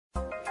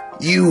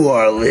You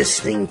are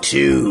listening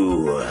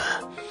to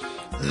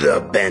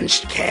the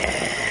Benchcast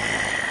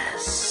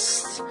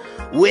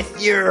with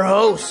your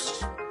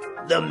host,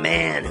 the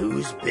man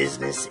whose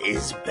business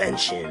is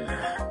benching,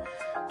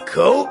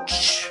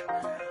 Coach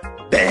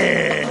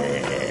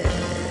Ben.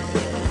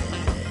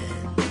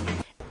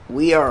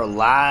 We are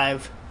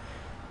live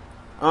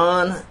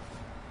on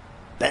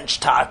Bench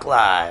Talk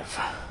Live.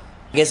 I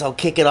guess I'll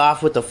kick it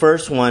off with the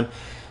first one.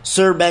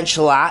 Sir Bench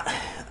a Lot.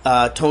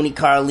 Tony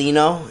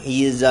Carlino,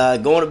 he is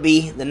going to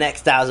be the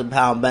next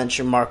 1,000-pound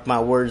bencher. Mark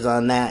my words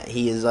on that.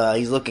 He's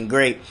looking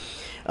great.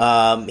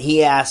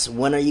 He asked,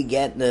 when are you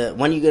going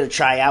to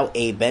try out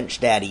a Bench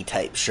Daddy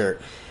type shirt?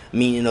 I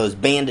mean, those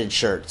banded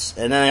shirts.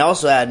 And then I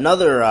also had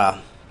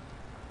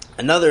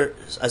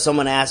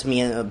someone asked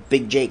me,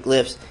 Big Jake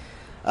Lifts.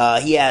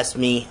 He asked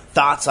me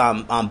thoughts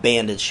on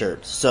banded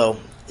shirts. So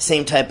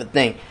same type of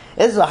thing.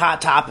 This is a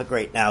hot topic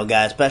right now,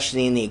 guys,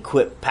 especially in the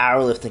equipped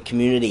powerlifting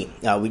community.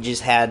 We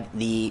just had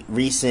the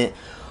recent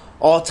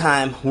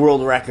all-time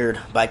world record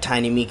by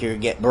Tiny Meeker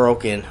get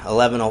broken,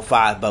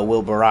 11:05 by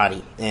Will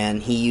Barati,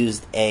 and he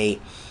used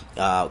a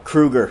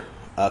Kruger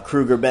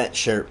bench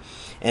shirt,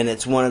 and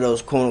it's one of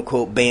those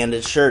quote-unquote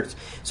banded shirts.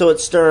 So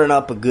it's stirring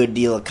up a good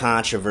deal of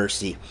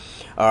controversy.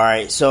 All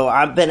right, so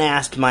I've been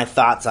asked my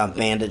thoughts on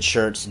banded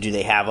shirts. Do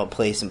they have a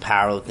place in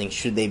powerlifting?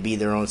 Should they be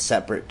their own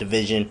separate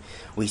division?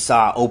 We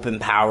saw Open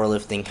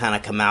Powerlifting kind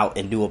of come out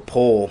and do a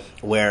poll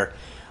where,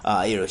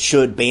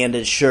 should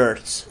banded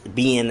shirts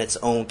be in its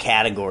own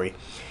category?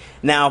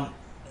 Now,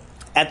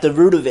 at the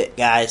root of it,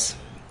 guys,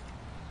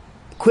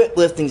 equipped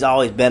lifting's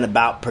always been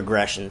about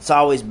progression. It's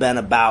always been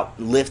about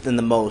lifting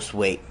the most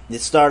weight.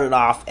 It started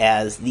off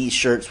as these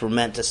shirts were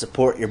meant to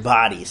support your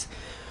bodies,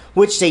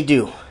 which they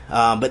do.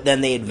 But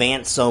then they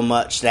advance so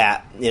much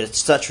that it's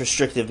such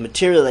restrictive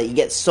material that you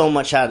get so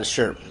much out of the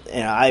shirt.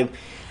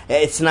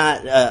 It's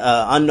not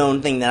an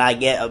unknown thing that I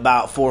get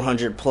about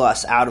 400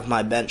 plus out of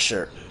my bench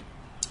shirt.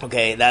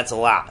 Okay, that's a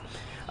lot.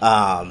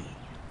 A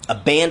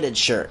banded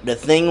shirt. The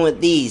thing with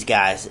these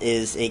guys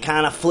is it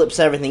kind of flips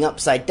everything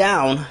upside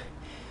down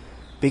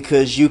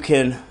because you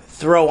can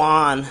throw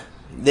on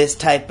this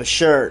type of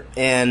shirt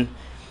and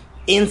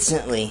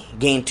instantly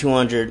gain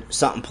 200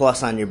 something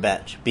plus on your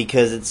bench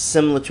because it's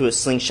similar to a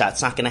slingshot.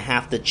 It's not going to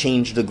have to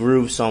change the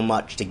groove so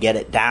much to get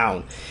it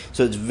down.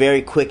 So it's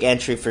very quick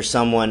entry for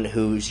someone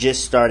who's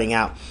just starting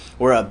out.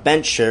 Where a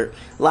bench shirt,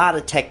 a lot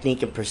of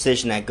technique and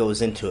precision that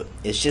goes into it.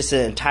 It's just an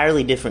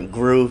entirely different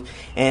groove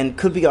and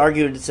could be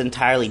argued it's an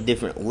entirely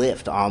different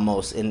lift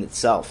almost in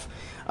itself.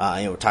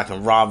 We're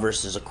talking raw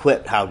versus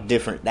equipped, how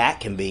different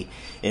that can be.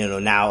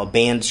 Now a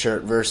band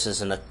shirt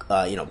versus an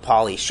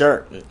poly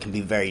shirt can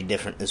be very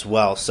different as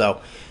well.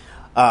 So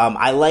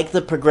I like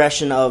the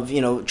progression of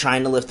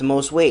trying to lift the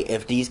most weight.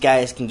 If these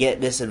guys can get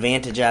this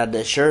advantage out of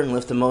this shirt and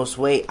lift the most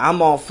weight,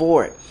 I'm all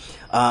for it.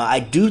 I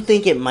do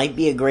think it might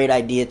be a great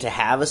idea to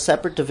have a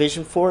separate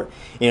division for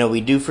it. We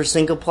do for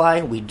single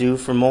ply, we do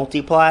for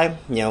multiply.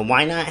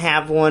 Why not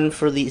have one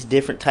for these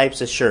different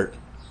types of shirt?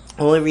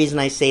 The only reason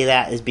I say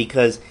that is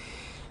because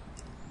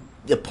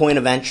the point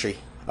of entry.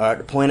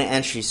 The point of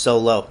entry is so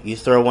low. You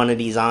throw one of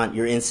these on,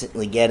 you're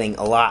instantly getting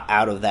a lot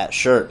out of that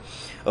shirt.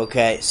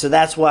 Okay, so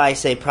that's why I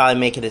say probably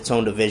make it its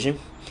own division.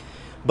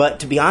 But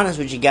to be honest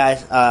with you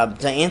guys,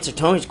 to answer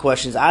Tony's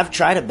questions, I've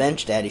tried a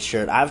Bench Daddy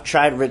shirt. I've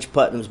tried Rich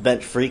Putnam's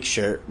Bench Freak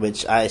shirt,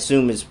 which I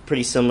assume is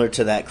pretty similar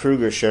to that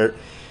Kruger shirt.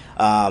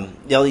 All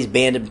these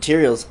banded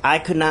materials. I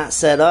could not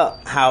set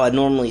up how I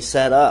normally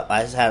set up.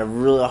 I just had a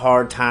really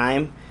hard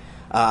time.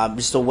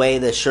 Just the way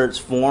the shirt's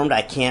formed,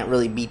 I can't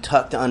really be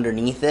tucked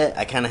underneath it.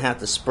 I kind of have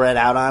to spread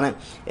out on it.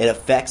 It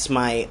affects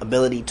my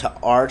ability to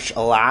arch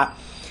a lot.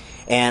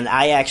 And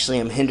I actually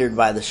am hindered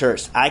by the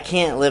shirts. I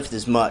can't lift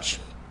as much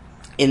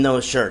in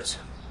those shirts.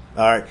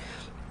 Alright.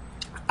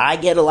 I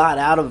get a lot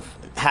out of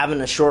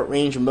having a short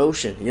range of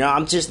motion.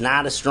 I'm just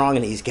not as strong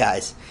as these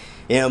guys.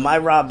 My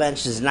raw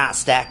bench does not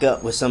stack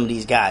up with some of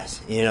these guys.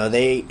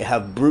 They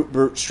have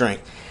brute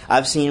strength.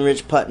 I've seen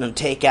Rich Putnam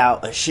take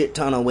out a shit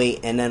ton of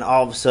weight and then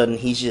all of a sudden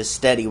he's just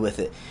steady with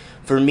it.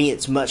 For me,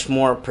 it's much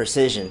more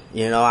precision.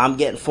 I'm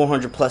getting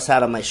 400 plus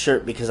out of my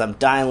shirt because I'm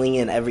dialing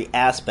in every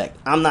aspect.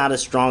 I'm not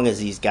as strong as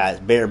these guys,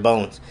 bare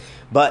bones.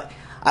 But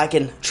I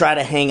can try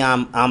to hang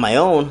on my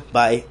own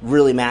by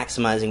really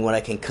maximizing what I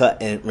can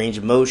cut in range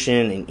of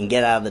motion and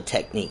get out of the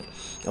technique.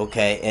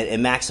 Okay,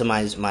 and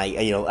maximize my,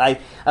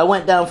 I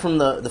went down from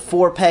the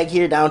 4 peg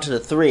here down to the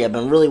 3. I've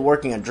been really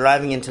working on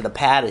driving into the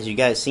pad, as you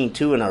guys seen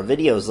too in our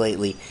videos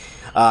lately.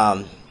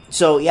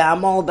 So yeah,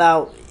 I'm all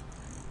about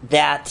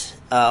that,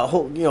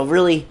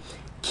 really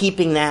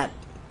keeping that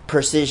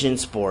precision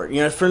sport.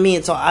 For me,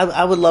 it's all,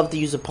 I would love to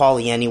use a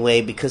poly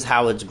anyway because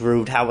how it's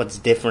grooved, how it's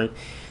different.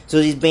 So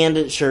these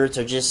bandit shirts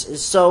are just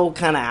so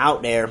kind of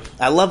out there.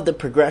 I love the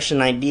progression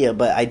idea,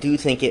 but I do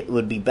think it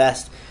would be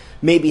best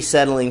maybe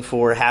settling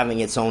for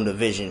having its own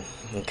division.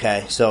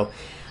 Okay, so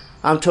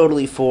I'm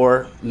totally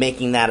for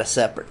making that a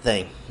separate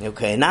thing.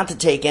 Okay, not to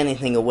take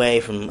anything away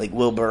from like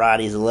Will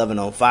Barati's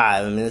 11:05.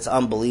 I mean, it's an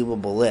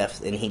unbelievable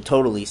lift, and he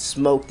totally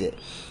smoked it.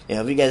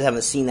 If you guys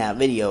haven't seen that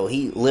video,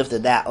 he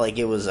lifted that like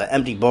it was an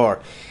empty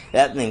bar.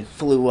 That thing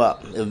flew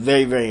up. It was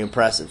very, very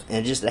impressive.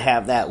 And just to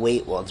have that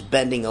weight while it's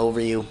bending over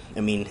you,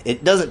 I mean,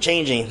 it doesn't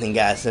change anything,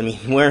 guys. I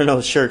mean, wearing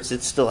those shirts,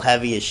 it's still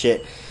heavy as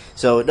shit.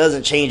 So it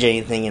doesn't change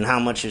anything in how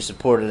much you're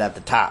supported at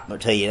the top, I'll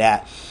tell you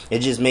that. It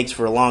just makes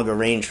for a longer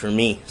range for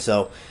me.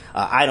 So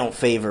I don't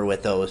favor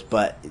with those,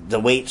 but the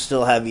weight's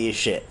still heavy as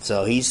shit.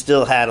 So he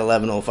still had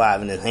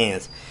 1105 in his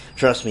hands.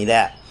 Trust me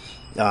that.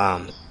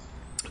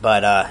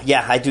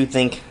 Yeah, I do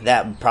think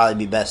that would probably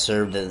be best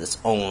served as its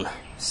own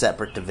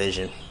separate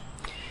division.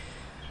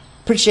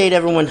 Appreciate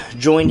everyone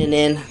joining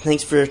in.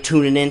 Thanks for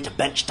tuning in to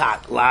Bench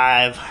Talk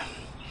Live.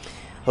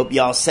 Hope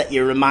y'all set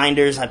your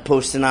reminders. I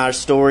posted on our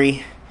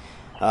story.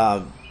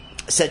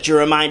 Set your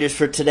reminders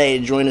for today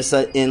to join us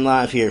in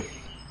live here.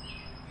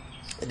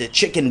 The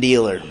chicken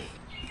dealer.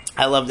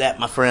 I love that,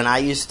 my friend. I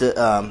used to,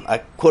 I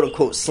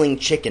quote-unquote sling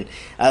chicken.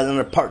 I was on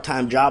a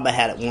part-time job I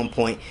had at one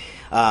point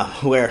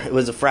where it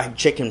was a fried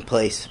chicken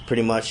place,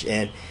 pretty much,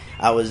 and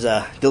I was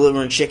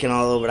delivering chicken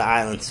all over the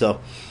island.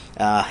 So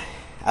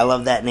I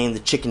love that name, the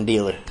chicken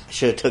dealer. I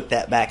should have took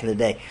that back in the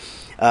day.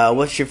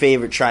 What's your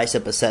favorite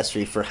tricep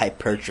accessory for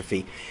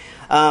hypertrophy?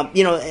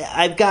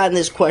 I've gotten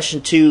this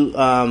question too,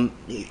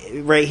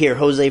 right here.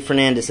 Jose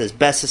Fernandez says,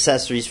 best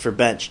accessories for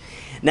bench.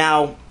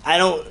 Now, I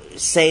don't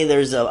say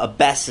there's a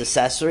best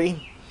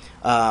accessory.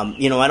 I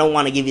don't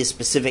want to give you a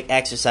specific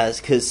exercise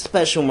because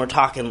especially when we're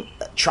talking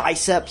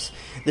triceps,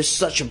 there's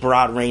such a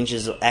broad range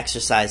of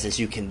exercises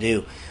you can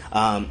do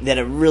that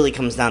it really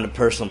comes down to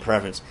personal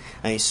preference.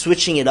 I mean,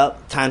 switching it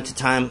up time to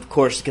time, of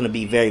course, is going to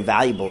be very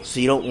valuable. So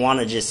you don't want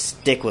to just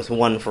stick with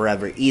one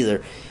forever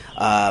either.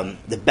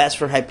 The best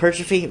for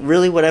hypertrophy,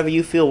 really whatever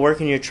you feel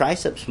working your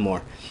triceps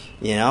more.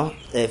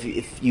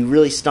 If you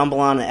really stumble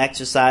on an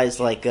exercise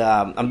like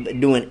I'm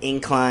doing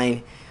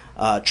incline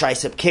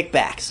tricep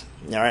kickbacks.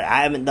 All right,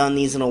 I haven't done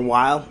these in a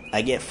while.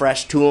 I get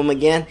fresh to them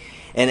again,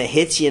 and it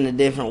hits you in a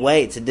different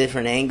way. It's a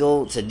different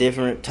angle. It's a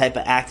different type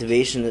of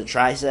activation of the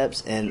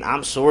triceps, and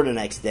I'm sore the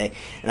next day.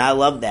 And I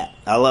love that.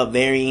 I love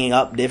varying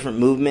up different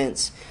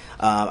movements.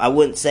 I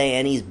wouldn't say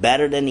any's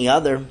better than the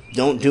other.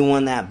 Don't do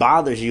one that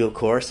bothers you, of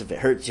course. If it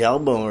hurts your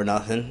elbow or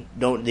nothing,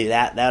 don't do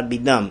that. That would be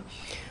dumb.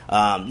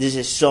 There's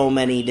just so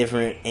many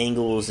different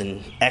angles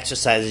and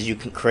exercises you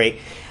can create.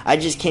 I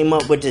just came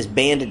up with this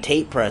banded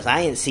tape press.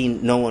 I ain't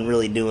seen no one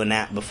really doing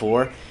that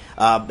before.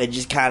 It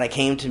just kind of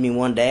came to me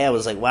one day. I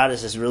was like, wow,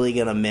 this is really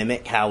going to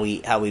mimic how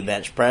we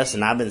bench press.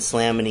 And I've been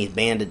slamming these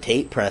banded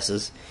tape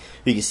presses.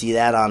 You can see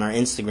that on our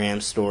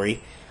Instagram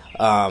story.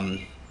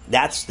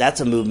 That's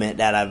a movement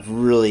that I've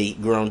really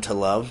grown to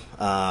love.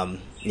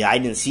 I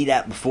didn't see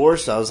that before,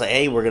 so I was like,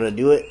 hey, we're going to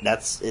do it.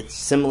 It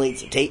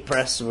simulates a tape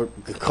press, so we're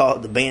going to call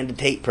it the banded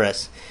tape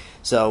press.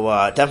 So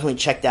definitely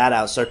check that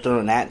out. Start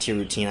throwing that to your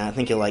routine. I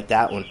think you'll like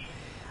that one.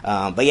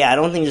 But yeah, I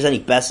don't think there's any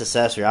best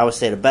accessory. I would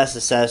say the best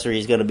accessory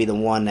is going to be the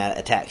one that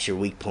attacks your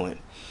weak point,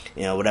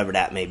 whatever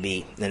that may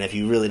be. And if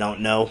you really don't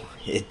know,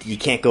 you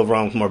can't go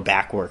wrong with more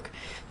back work,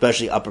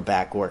 especially upper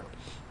back work.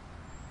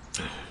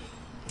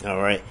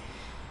 All right.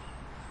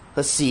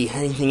 Let's see,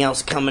 anything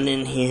else coming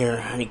in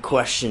here? Any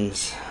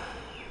questions?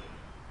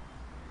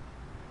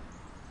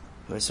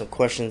 There's some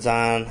questions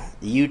on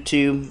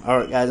YouTube.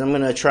 Alright, guys, I'm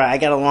going to try. I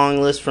got a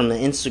long list from the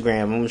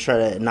Instagram. I'm going to try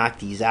to knock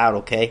these out,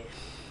 okay?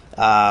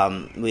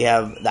 We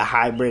have the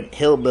Hybrid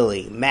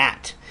Hillbilly.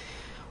 Matt,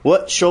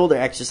 what shoulder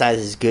exercise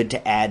is good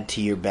to add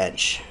to your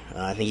bench?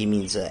 I think he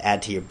means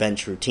add to your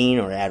bench routine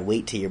or add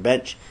weight to your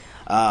bench.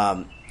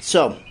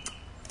 So,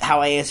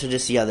 how I answered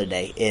this the other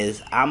day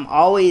is I'm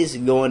always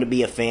going to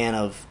be a fan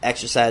of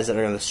exercises that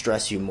are going to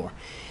stress you more.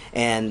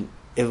 And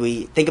if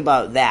we think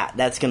about that,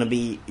 that's going to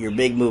be your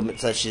big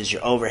movements such as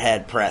your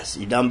overhead press,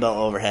 your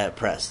dumbbell overhead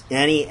press,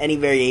 any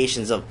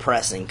variations of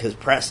pressing, because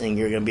pressing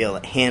you're going to be able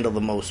to handle the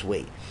most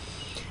weight.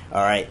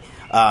 All right.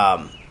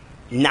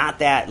 Not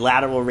that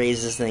lateral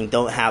raises thing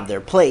don't have their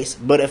place,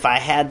 but if I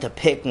had to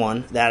pick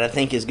one that I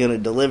think is going to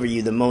deliver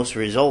you the most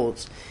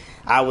results,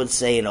 I would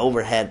say an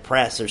overhead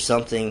press or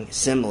something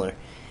similar.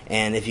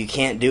 And if you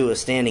can't do a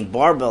standing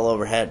barbell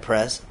overhead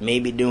press,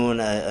 maybe doing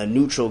a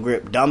neutral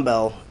grip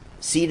dumbbell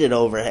seated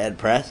overhead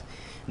press,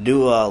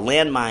 do a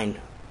landmine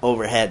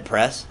overhead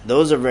press.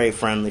 Those are very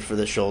friendly for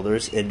the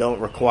shoulders and don't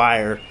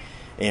require,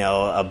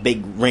 a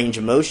big range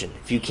of motion.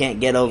 If you can't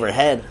get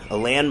overhead, a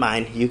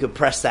landmine, you could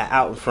press that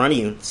out in front of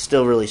you and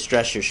still really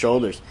stress your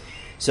shoulders.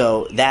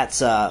 So that's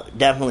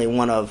definitely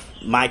one of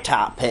my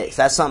top picks.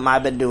 That's something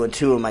I've been doing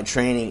too in my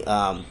training.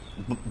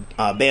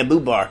 Bamboo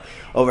bar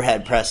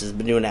overhead presses.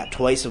 Been doing that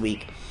twice a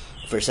week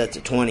for sets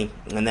of 20,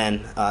 and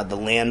then the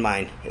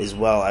landmine as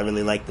well. I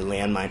really like the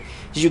landmine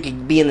because you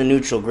can be in the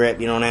neutral grip.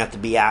 You don't have to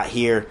be out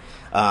here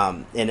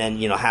and then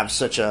have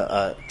such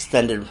a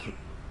extended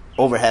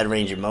overhead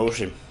range of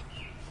motion.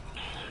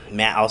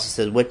 Matt also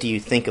says, what do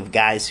you think of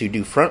guys who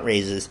do front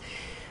raises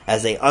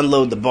as they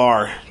unload the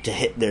bar to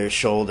hit their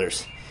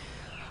shoulders?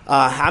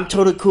 I'm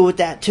totally cool with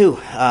that too.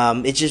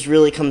 It just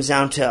really comes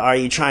down to, are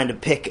you trying to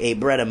pick a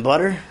bread and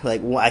butter?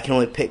 Like, I can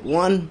only pick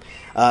one,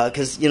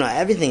 because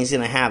everything's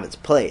going to have its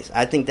place.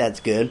 I think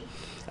that's good.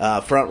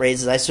 front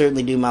raises. I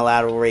certainly do my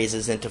lateral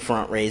raises into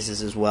front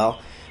raises as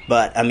well.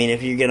 But, I mean,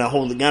 if you're going to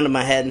hold a gun to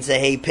my head and say,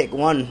 hey, pick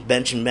one,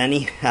 bench and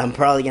Benny, I'm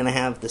probably going to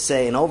have to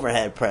say an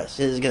overhead press.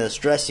 This is going to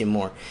stress you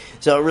more.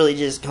 So it really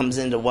just comes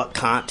into what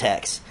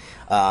context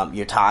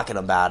you're talking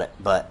about it.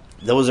 But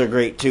those are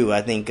great, too.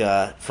 I think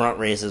front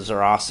raises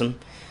are awesome.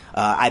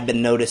 I've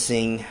been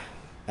noticing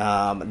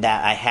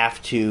that I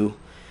have to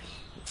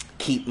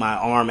keep my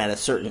arm at a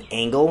certain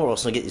angle or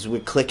else I'll get this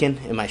weird clicking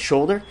in my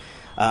shoulder.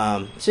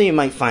 So you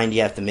might find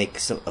you have to make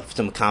some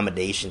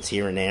accommodations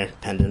here and there,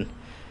 depending.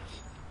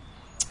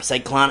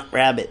 Cyclonic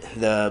Rabbit,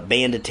 the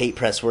banded tape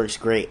press works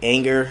great.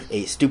 Anger,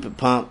 a stupid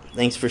pump.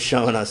 Thanks for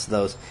showing us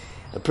those.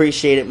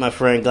 Appreciate it, my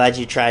friend. Glad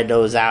you tried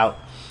those out.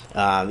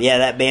 Yeah,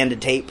 that banded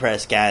tape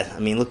press, guys. I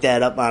mean, look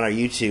that up on our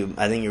YouTube.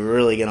 I think you're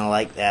really going to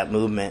like that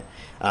movement.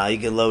 You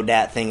can load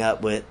that thing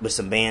up with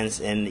some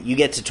bands, and you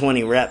get to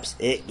 20 reps,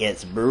 it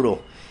gets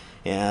brutal.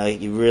 You know,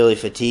 it really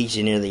fatigues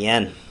you near the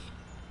end.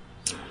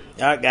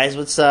 All right, guys,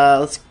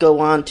 let's go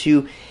on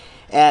to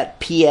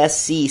at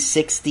PSC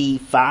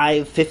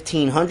 65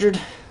 1500.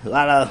 A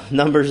lot of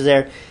numbers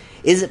there.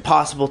 Is it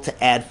possible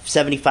to add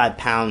 75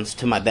 pounds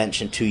to my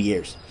bench in 2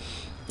 years?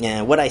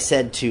 And what I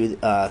said to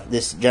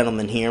this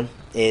gentleman here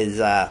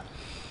is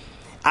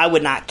I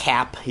would not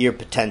cap your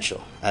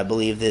potential. I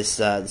believe this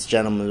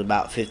gentleman is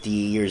about 50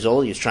 years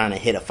old. He was trying to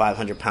hit a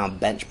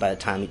 500-pound bench by the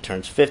time he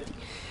turns 50.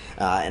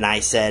 And I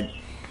said,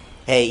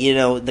 hey, you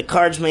know, the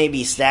cards may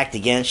be stacked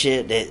against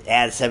you to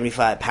add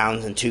 75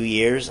 pounds in 2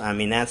 years. I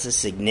mean, that's a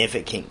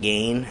significant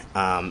gain,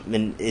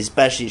 and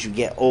especially as you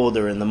get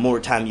older and the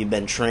more time you've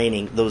been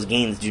training, those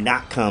gains do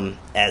not come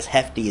as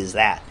hefty as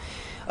that.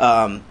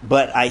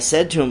 But I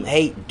said to him,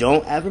 hey,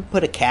 don't ever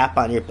put a cap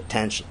on your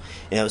potential.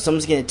 You know, if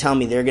someone's going to tell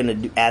me they're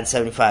going to add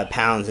 75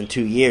 pounds in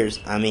 2 years,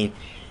 I mean,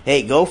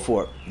 hey, go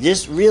for it.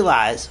 Just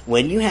realize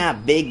when you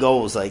have big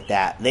goals like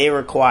that, they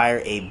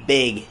require a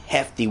big,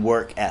 hefty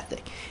work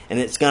ethic. And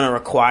it's going to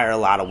require a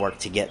lot of work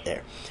to get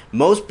there.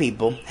 Most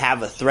people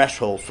have a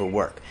threshold for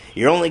work.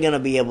 You're only going to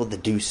be able to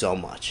do so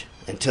much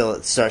until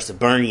it starts to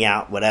burn you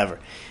out, whatever.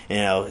 You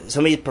know,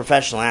 some of these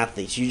professional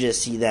athletes, you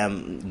just see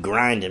them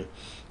grinding,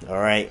 all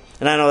right?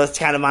 And I know that's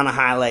kind of on a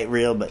highlight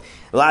reel, but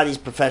a lot of these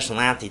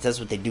professional athletes, that's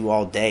what they do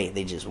all day.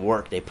 They just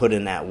work. They put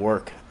in that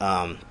work.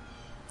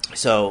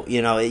 So,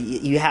 you know,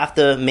 you have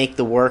to make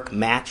the work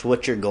match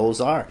what your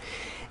goals are.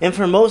 And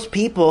for most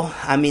people,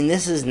 I mean,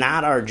 this is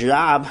not our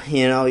job.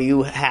 You know,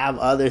 you have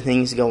other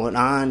things going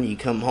on. You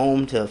come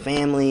home to a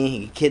family,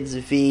 you got kids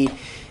to feed.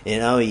 You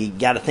know, you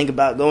got to think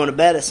about going to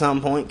bed at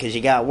some point because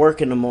you got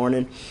work in the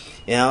morning.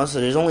 You know,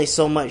 so there's only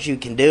so much you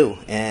can do.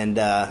 And,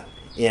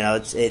 you know,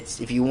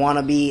 it's if you want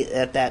to be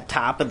at that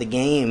top of the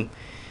game,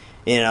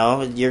 you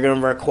know, you're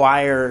going to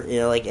require, you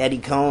know, like Eddie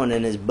Cohen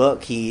in his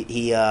book,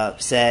 he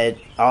said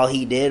all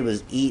he did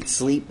was eat,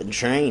 sleep, and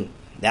train.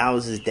 That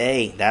was his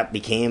day. That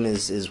became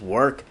his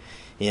work.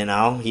 You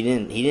know, he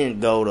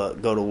didn't go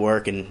to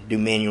work and do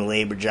manual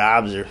labor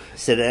jobs or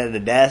sit at a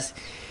desk.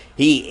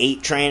 He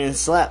ate, trained, and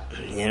slept.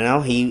 You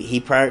know, he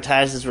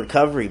prioritized his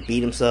recovery,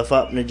 beat himself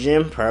up in the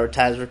gym,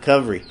 prioritized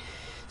recovery.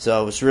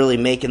 So it's really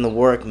making the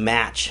work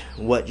match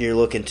what you're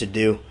looking to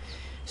do.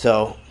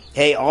 So,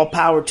 hey, all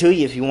power to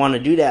you if you want to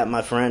do that,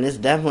 my friend. It's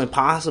definitely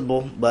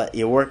possible, but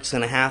your work's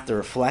going to have to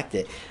reflect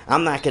it.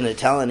 I'm not going to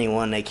tell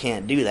anyone they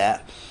can't do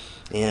that.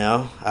 You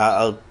know,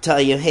 I'll tell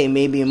you, hey,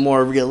 maybe a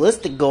more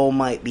realistic goal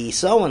might be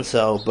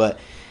so-and-so, but,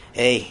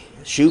 hey,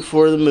 shoot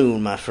for the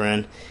moon, my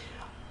friend.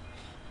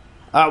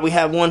 We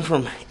have one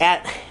from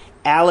at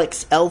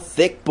Alex L.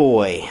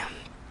 Thickboy.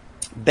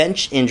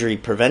 Bench injury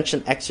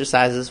prevention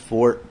exercises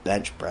for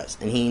bench press.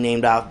 And he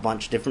named off a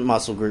bunch of different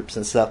muscle groups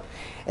and stuff.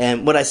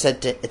 And what I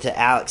said to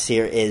Alex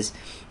here is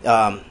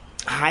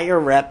higher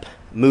rep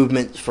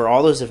movement for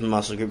all those different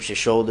muscle groups, your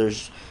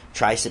shoulders,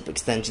 tricep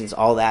extensions,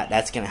 all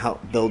that's going to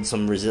help build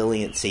some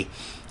resiliency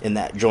in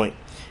that joint.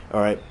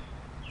 All right,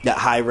 that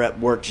high rep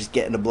work, just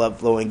getting the blood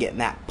flowing, getting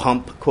that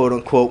pump, quote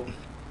unquote.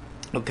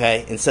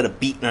 Okay, instead of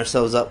beating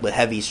ourselves up with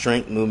heavy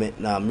strength movement,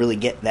 really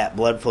get that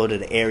blood flow to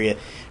the area.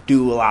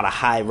 Do a lot of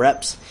high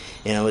reps.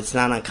 You know, it's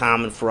not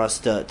uncommon for us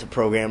to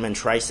program in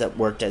tricep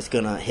work that's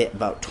going to hit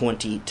about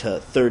 20 to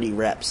 30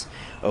 reps.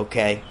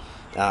 Okay.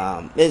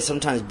 And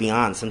sometimes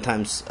beyond.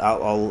 Sometimes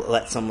I'll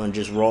let someone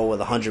just roll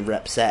with a 100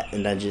 rep set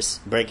and then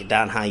just break it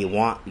down how you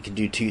want. You could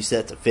do 2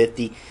 sets of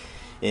 50,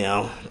 you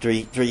know,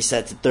 three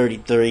sets of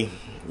 33,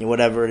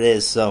 whatever it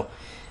is. So,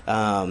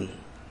 yeah,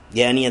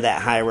 any of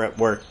that high rep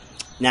work.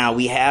 Now,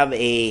 we have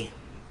a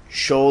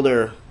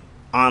shoulder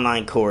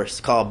online course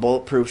called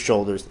Bulletproof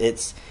Shoulders.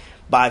 It's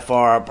by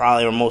far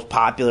probably our most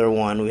popular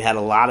one. We had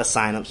a lot of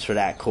signups for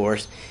that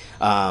course.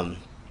 It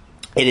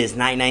is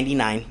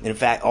 $9.99. In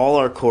fact, all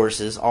our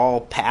courses,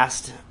 all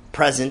past,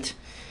 present,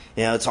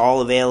 you know, it's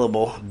all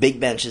available.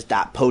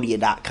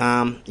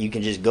 bigbenches.podia.com. You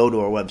can just go to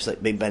our website,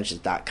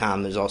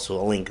 bigbenches.com. There's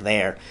also a link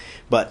there.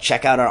 But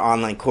check out our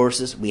online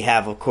courses. We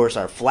have, of course,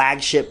 our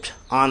flagship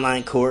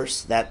online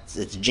course.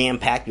 It's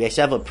jam-packed. We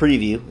actually have a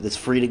preview that's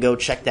free to go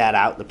check that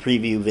out, the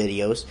preview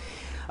videos.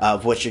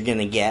 of what you're going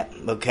to get.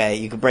 Okay,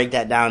 you can break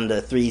that down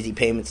to 3 easy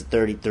payments of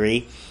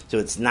 $33. So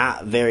it's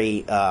not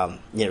very,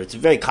 it's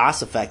very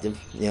cost effective.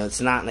 It's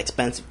not an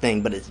expensive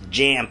thing, but it's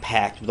jam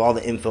packed with all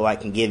the info I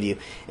can give you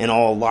in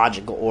all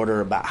logical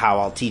order about how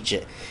I'll teach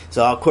it.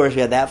 So of course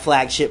we have that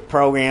flagship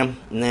program,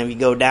 and then if you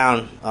go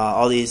down,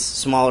 all these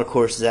smaller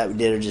courses that we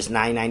did are just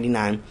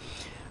 $9.99.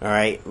 All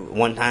right,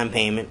 one-time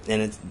payment,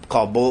 and it's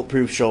called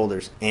Bulletproof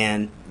Shoulders,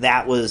 and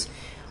that was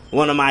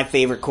one of my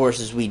favorite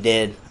courses we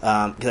did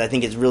because I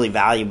think it's really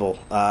valuable.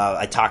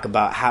 I talk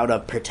about how to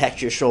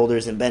protect your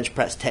shoulders and bench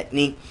press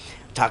technique.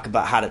 I talk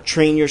about how to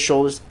train your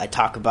shoulders. I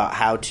talk about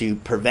how to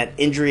prevent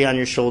injury on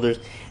your shoulders,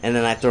 and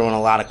then I throw in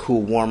a lot of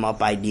cool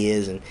warm-up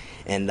ideas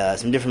and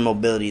some different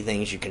mobility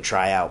things you can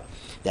try out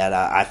that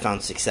I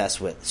found success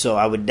with. So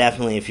I would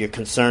definitely, if you're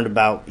concerned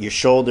about your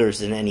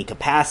shoulders in any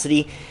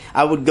capacity,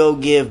 I would go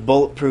give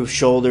Bulletproof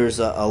Shoulders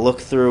a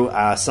look through.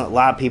 A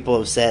lot of people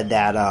have said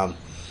that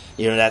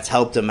that's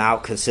helped them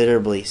out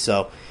considerably.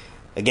 So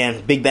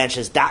again,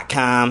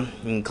 bigbenches.com.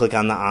 You can click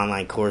on the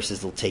online courses;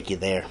 it'll take you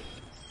there.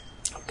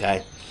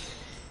 Okay.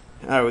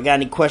 All right, we got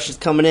any questions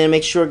coming in?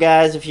 Make sure,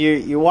 guys, if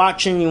you're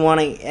watching, you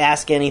want to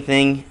ask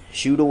anything,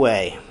 shoot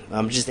away.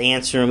 I'm just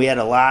answering. We had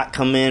a lot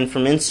come in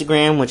from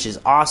Instagram, which is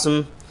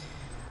awesome.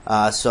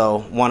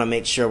 So want to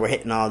make sure we're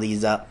hitting all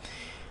these up.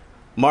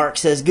 Mark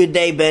says, "Good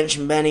day, Bench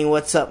and Benny.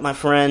 What's up, my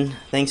friend?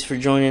 Thanks for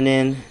joining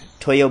in."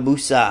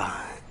 Toyobusa,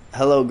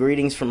 hello,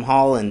 greetings from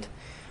Holland.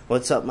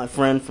 What's up, my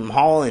friend from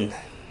Holland?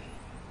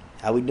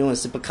 How we doing?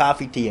 Sip of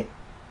coffee to you.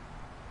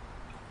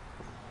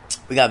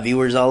 We got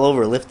viewers all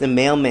over. Lifting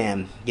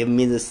Mailman, giving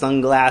me the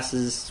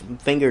sunglasses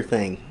finger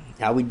thing.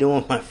 How we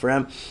doing, my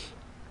friend?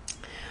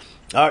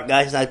 All right,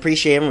 guys, I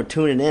appreciate everyone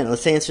tuning in.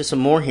 Let's answer some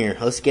more here.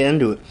 Let's get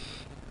into it.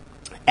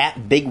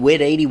 At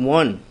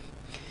BigWit81,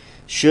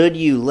 should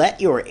you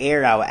let your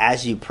air out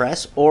as you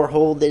press or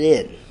hold it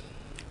in?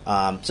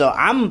 So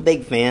I'm a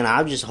big fan.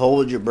 I'll just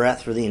hold your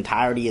breath for the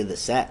entirety of the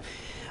set.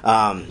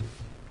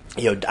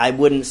 I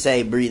wouldn't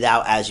say breathe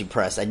out as you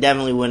press. I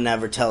definitely wouldn't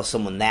ever tell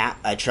someone that.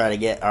 I try to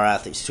get our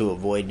athletes to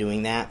avoid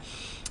doing that.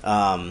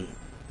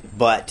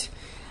 But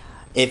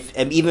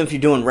even if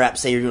you're doing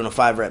reps, say you're doing a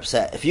 5-rep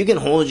set, if you can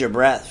hold your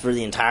breath for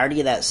the entirety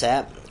of that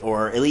set,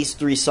 or at least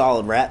 3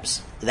 solid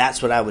reps,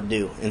 that's what I would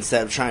do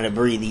instead of trying to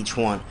breathe each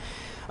one.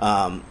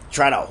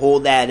 Try to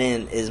hold that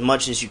in as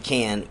much as you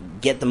can.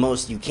 Get the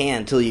most you can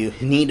until you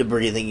need to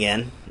breathe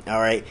again. All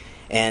right.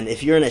 And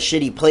if you're in a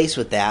shitty place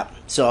with that,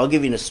 so I'll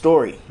give you a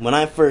story. When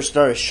I first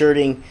started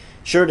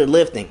shirted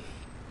lifting,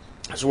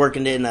 I was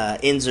working in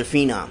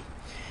Phenom.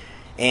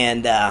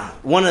 And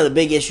one of the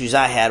big issues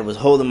I had was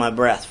holding my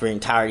breath for the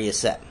entirety of the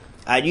set.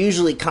 I'd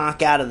usually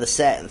conk out of the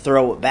set and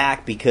throw it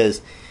back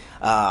because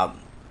I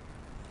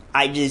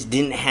just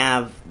didn't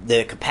have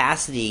the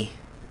capacity,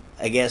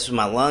 I guess, with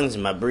my lungs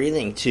and my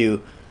breathing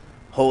to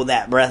hold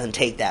that breath and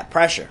take that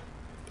pressure.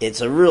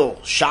 It's a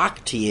real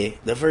shock to you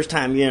the first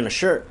time you're in a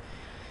shirt.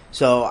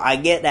 So I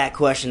get that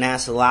question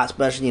asked a lot,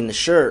 especially in the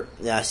shirt.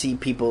 I see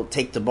people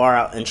take the bar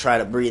out and try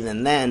to breathe,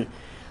 and then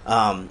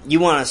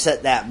you want to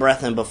set that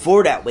breath in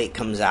before that weight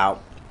comes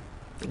out.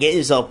 Get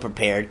yourself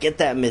prepared, get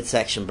that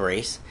midsection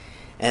brace,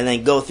 and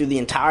then go through the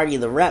entirety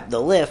of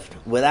the lift,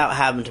 without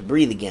having to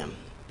breathe again.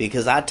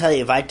 Because I tell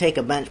you, if I take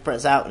a bench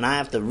press out and I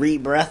have to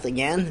re-breath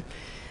again,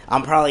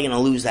 I'm probably going to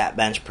lose that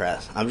bench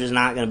press. I'm just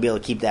not going to be able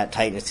to keep that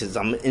tightness because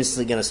I'm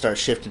instantly going to start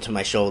shifting to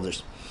my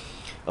shoulders.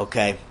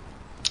 Okay?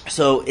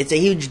 So it's a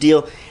huge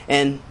deal,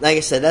 and like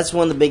I said, that's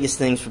one of the biggest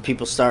things for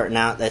people starting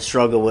out that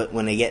struggle with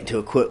when they get into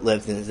equipped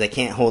lifting is they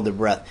can't hold their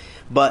breath.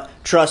 But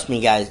trust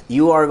me, guys,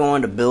 you are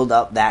going to build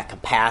up that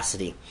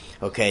capacity.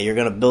 Okay, you're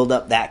going to build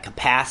up that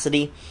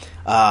capacity.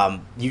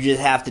 You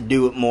just have to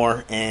do it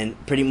more,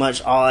 and pretty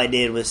much all I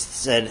did was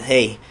said,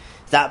 hey,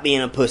 stop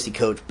being a pussy,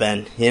 Coach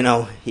Ben.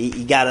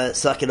 You got to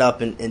suck it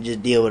up and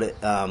just deal with it.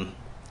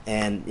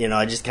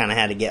 I just kind of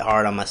had to get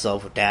hard on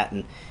myself with that,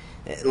 and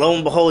lo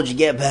and behold, you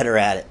get better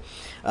at it.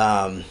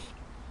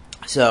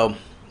 So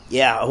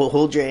yeah,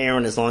 hold your air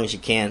in as long as you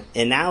can.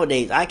 And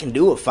nowadays, I can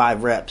do a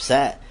 5-rep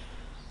set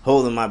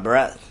holding my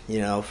breath,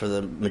 for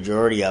the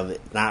majority of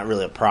it. Not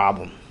really a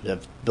problem.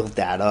 I've built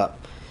that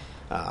up.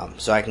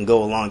 So I can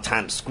go a long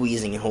time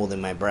squeezing and holding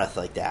my breath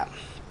like that.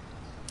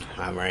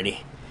 I'm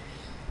ready.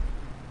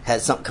 Had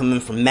something come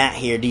in from Matt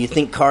here. Do you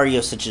think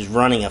cardio such as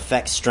running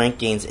affects strength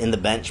gains in the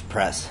bench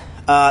press?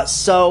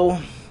 So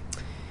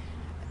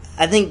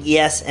I think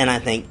yes, and I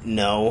think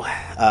no.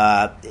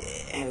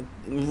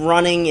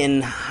 Running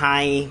in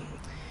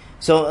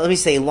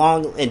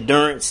long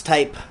endurance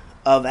type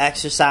of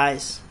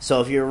exercise.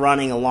 So if you're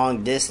running a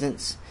long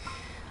distance,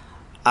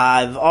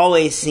 I've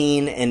always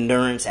seen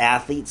endurance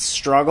athletes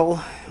struggle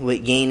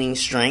with gaining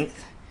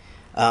strength.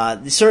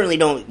 They certainly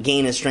don't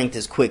gain in strength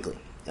as quickly,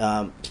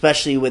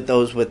 especially with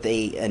those with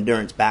a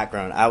endurance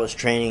background. I was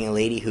training a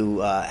lady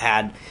who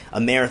had a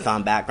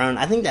marathon background.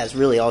 I think that's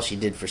really all she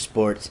did for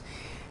sports.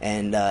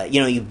 And,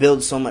 you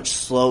build so much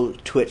slow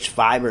twitch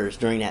fibers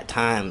during that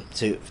time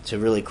to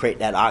really create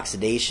that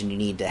oxidation you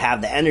need to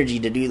have the energy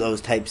to do those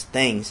types of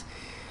things.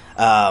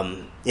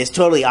 It's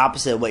totally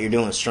opposite of what you're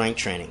doing in strength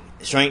training.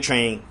 strength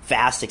training,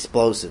 fast,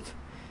 explosive.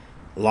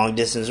 Long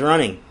distance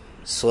running,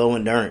 slow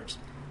endurance.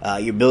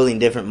 You're building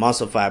different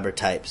muscle fiber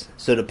types.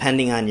 So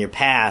depending on your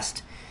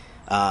past,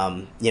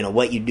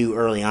 what you do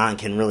early on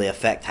can really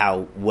affect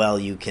how well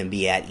you can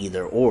be at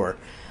either or.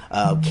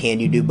 Can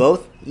you do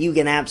both? You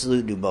can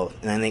absolutely do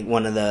both. And I think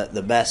one of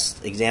the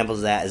best examples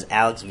of that is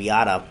Alex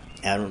Viada.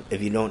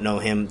 If you don't know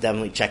him,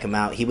 definitely check him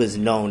out. He was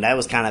known, that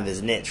was kind of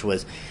his niche,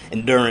 was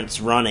endurance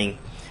running,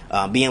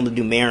 being able to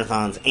do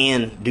marathons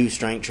and do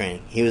strength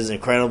training. He was an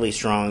incredibly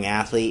strong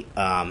athlete.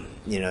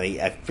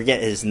 I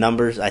forget his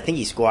numbers. I think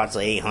he squats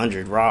like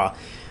 800 raw.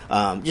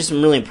 Just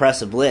some really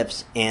impressive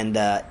lifts. And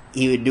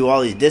he would do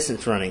all these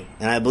distance running.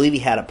 And I believe he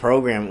had a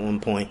program at one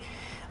point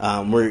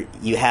where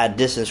you had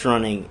distance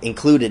running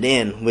included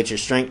in, which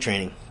is strength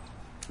training.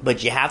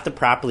 But you have to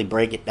properly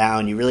break it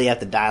down. You really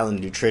have to dial in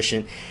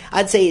nutrition.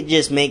 I'd say it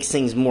just makes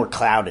things more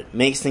clouded,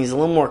 makes things a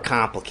little more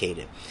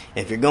complicated.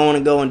 If you're going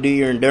to go and do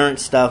your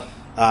endurance stuff,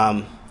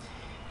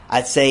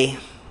 I'd say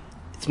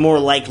it's more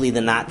likely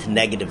than not to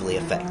negatively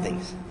affect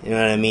things. You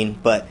know what I mean?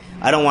 But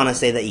I don't want to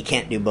say that you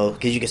can't do both,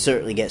 because you can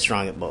certainly get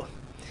strong at both.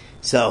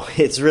 So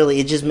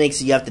it just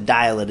makes you have to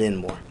dial it in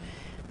more.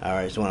 All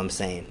right, is what I'm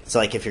saying. It's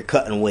like if you're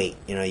cutting weight,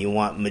 you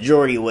want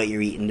majority of what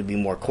you're eating to be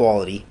more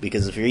quality,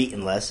 because if you're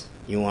eating less,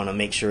 you want to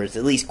make sure it's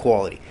at least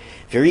quality.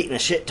 If you're eating a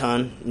shit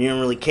ton, you don't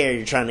really care,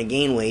 you're trying to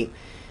gain weight,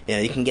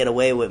 you can get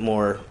away with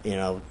more,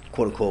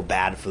 quote-unquote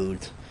bad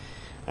foods.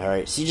 All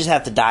right, so you just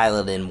have to dial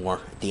it in more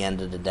at the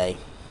end of the day.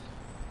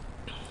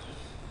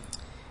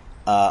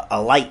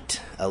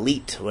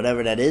 Elite,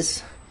 whatever that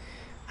is.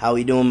 How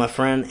we doing, my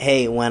friend?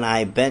 Hey, when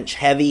I bench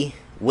heavy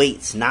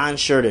weights,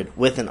 non-shirted,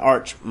 with an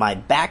arch, my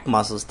back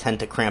muscles tend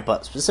to cramp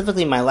up,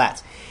 specifically my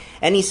lats.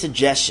 Any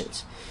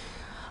suggestions?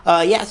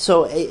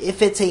 So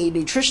if it's a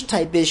nutrition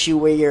type issue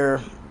where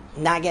you're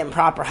not getting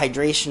proper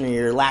hydration or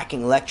you're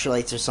lacking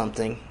electrolytes or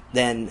something,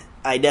 then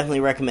I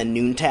definitely recommend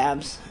noon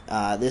tabs.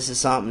 This is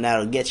something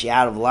that'll get you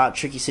out of a lot of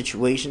tricky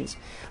situations.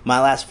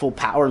 My last full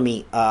power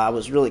meet, I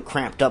was really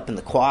cramped up in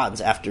the quads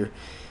after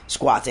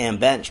squats and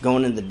bench,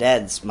 going into the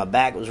deads. My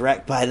back was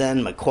wrecked by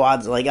then. My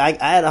quads, I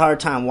had a hard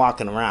time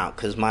walking around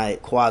because my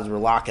quads were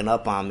locking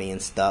up on me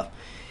and stuff.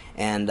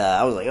 And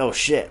I was like, oh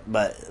shit.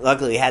 But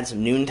luckily we had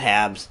some noon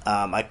tabs.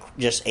 I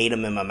just ate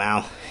them in my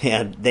mouth.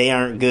 Yeah, they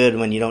aren't good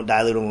when you don't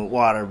dilute them with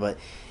water, but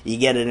you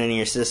get it into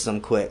your system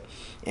quick.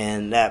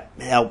 And that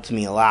helped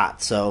me a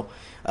lot. So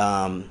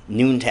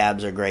noon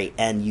tabs are great.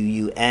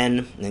 NUUN.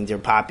 I think they're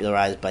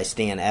popularized by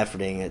Stan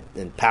Efferding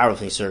in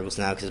powerlifting circles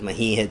now, because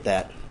he hit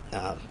that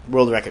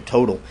world record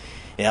total.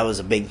 That was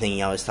a big thing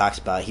he always talks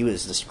about. He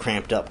was just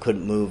cramped up,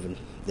 couldn't move, and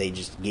they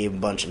just gave him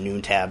a bunch of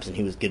noon tabs and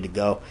he was good to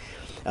go.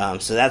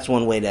 So that's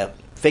one way to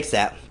fix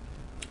that.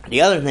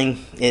 The other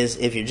thing is,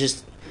 if you're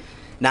just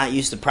not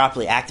used to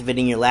properly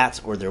activating your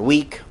lats, or they're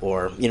weak,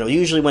 or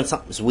usually when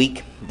something's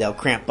weak, they'll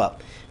cramp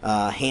up.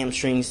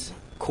 Hamstrings,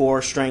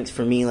 core strength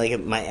for me, like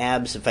my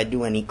abs, if I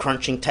do any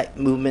crunching type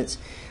movements,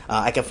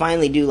 I can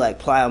finally do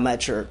like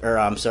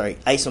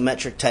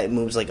isometric type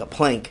moves like a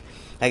plank.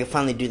 I can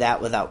finally do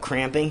that without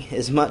cramping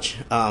as much.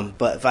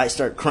 But if I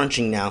start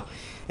crunching now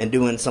and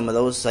doing some of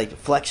those like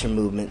flexion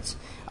movements,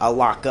 I'll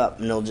lock up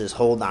and it'll just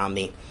hold on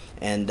me,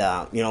 and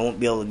I won't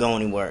be able to go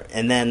anywhere.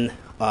 And then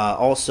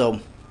also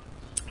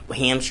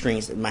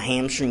hamstrings. If my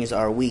hamstrings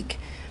are weak,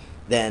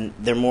 then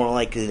they're more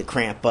likely to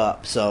cramp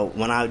up. So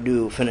when I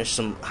do finish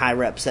some high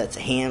rep sets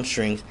of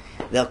hamstrings,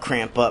 they'll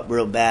cramp up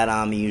real bad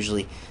on me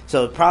usually.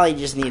 So probably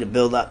just need to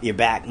build up your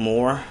back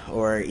more,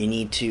 or you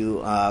need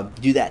to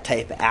do that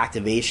type of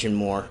activation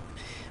more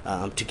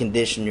to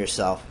condition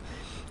yourself.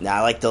 Now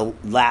I like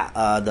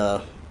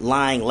the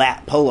lying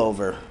lat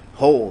pullover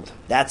hold.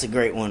 That's a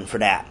great one for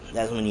that.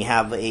 That's when you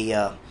have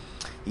I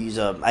use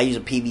a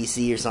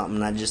PVC or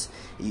something.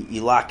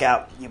 You lock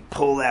out, you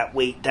pull that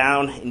weight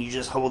down, and you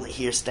just hold it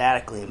here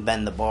statically and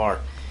bend the bar.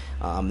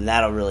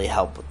 That'll really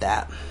help with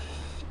that.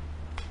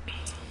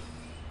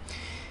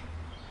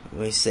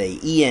 Let me say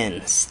Ian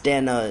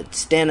Stanajovic.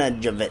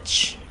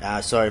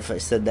 Sorry if I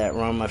said that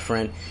wrong, my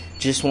friend.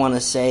 Just want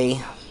to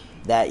say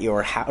that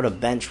your how to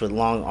bench with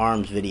long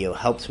arms video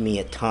helped me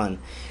a ton.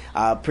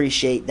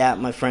 Appreciate that,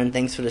 my friend.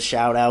 Thanks for the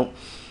shout out.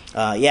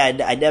 I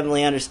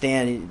definitely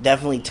understand. It's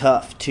definitely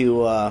tough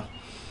to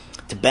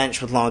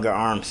bench with longer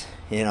arms.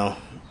 And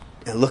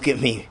look at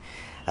me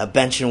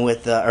benching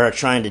with or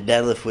trying to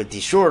deadlift with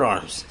these short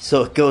arms.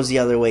 So it goes the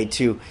other way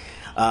too.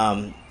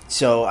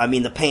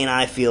 The pain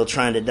I feel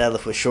trying to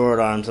deadlift with short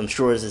arms, I'm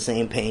sure is the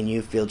same pain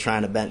you feel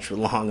trying to bench with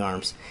long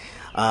arms.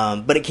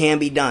 But it can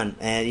be done.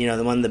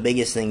 And, one of the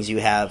biggest things you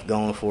have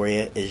going for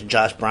you, is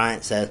Josh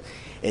Bryant says,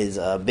 is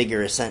a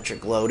bigger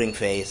eccentric loading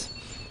phase.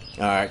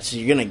 All right, so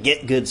you're going to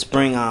get good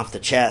spring off the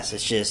chest.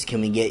 It's just,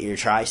 can we get your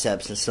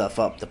triceps and stuff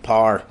up to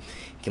par?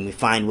 Can we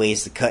find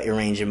ways to cut your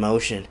range of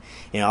motion?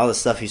 All the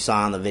stuff you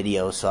saw in the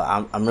video. So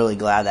I'm really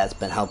glad that's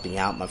been helping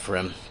out, my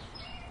friend.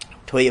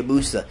 Toya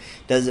Busa,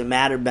 does it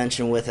matter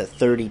benching with a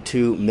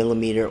 32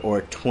 millimeter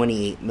or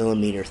 28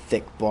 millimeter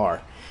thick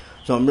bar?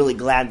 So I'm really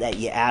glad that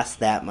you asked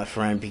that, my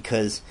friend,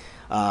 because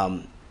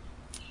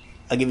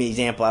I'll give you an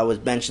example. I was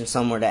benching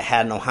somewhere that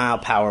had an Ohio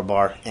power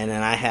bar, and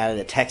then I had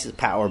a Texas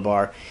power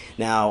bar.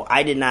 Now,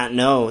 I did not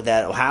know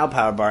that Ohio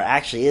power bar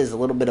actually is a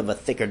little bit of a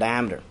thicker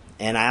diameter.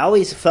 And I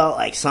always felt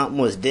like something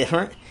was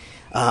different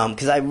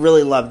because I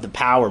really loved the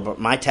power bar,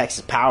 my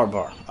Texas power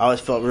bar. I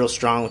always felt real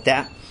strong with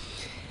that.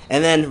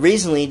 And then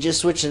recently, just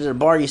switching to the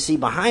bar you see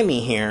behind me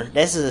here,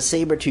 this is a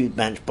saber-tooth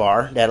bench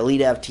bar that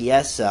Elite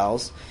FTS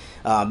sells,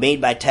 made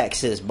by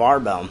Texas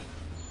Barbell.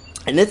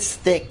 And it's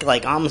thick,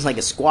 like almost like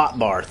a squat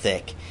bar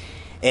thick.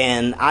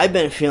 And I've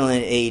been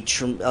feeling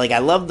I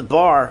love the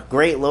bar,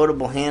 great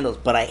loadable handles,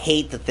 but I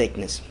hate the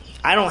thickness.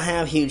 I don't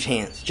have huge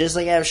hands. Just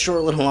like I have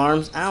short little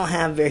arms, I don't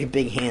have very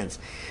big hands.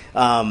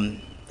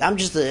 I'm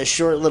just a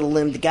short little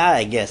limbed guy,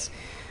 I guess.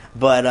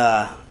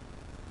 But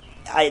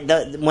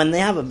when they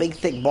have a big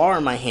thick bar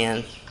in my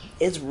hand,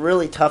 it's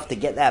really tough to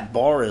get that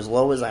bar as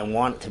low as I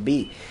want it to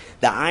be.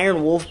 The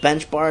Iron Wolf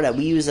bench bar that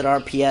we use at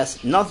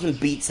RPS, nothing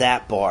beats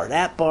that bar.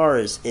 That bar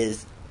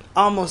is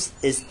almost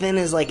as thin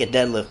as like a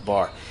deadlift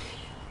bar.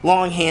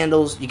 Long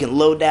handles, you can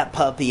load that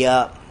puppy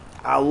up.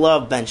 I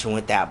love benching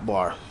with that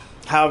bar.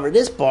 However,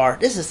 this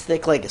is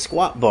thick like a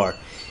squat bar.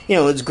 You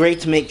know, it's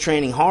great to make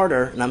training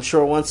harder, and I'm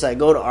sure once I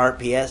go to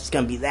RPS, it's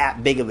going to be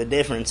that big of a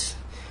difference.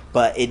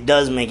 But it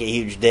does make a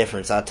huge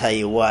difference, I'll tell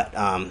you what.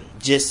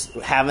 Just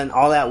having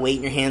all that weight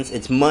in your hands,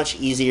 it's much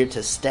easier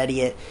to steady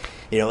it.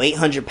 You know,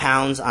 800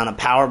 pounds on a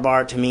power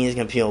bar to me is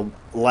going to feel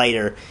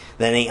lighter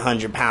than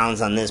 800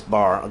 pounds on this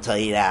bar, I'll tell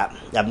you that.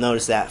 I've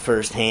noticed that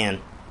firsthand.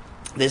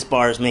 This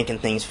bar is making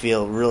things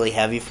feel really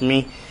heavy for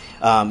me.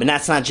 And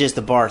that's not just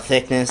the bar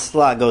thickness. A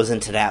lot goes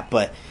into that.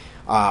 But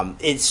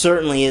it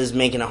certainly is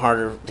making it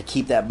harder to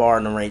keep that bar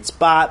in the right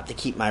spot, to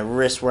keep my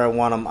wrists where I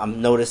want them.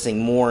 I'm noticing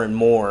more and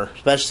more,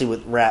 especially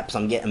with reps,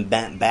 I'm getting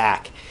bent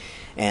back.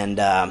 And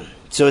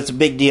so it's a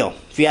big deal.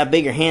 If you have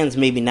bigger hands,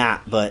 maybe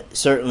not. But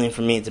certainly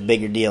for me, it's a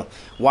bigger deal.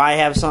 Why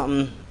have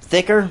something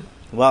thicker?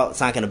 Well,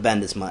 it's not going to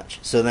bend as much.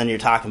 So then you're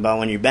talking about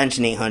when you're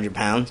benching 800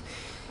 pounds,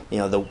 you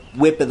know, the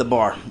whip of the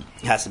bar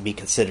has to be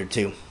considered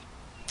too.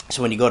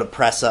 So when you go to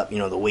press up, you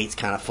know, the weight's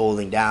kind of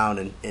folding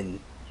down and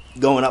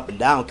going up and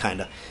down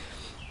kind of.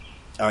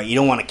 All right, you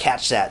don't want to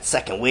catch that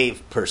second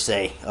wave, per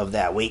se, of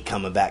that weight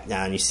coming back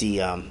down. You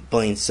see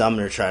Blaine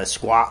Sumner try to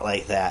squat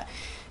like that.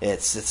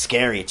 It's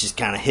scary. It just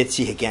kind of hits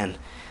you again.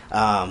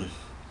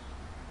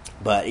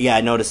 But, yeah,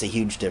 I noticed a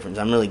huge difference.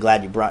 I'm really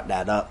glad you brought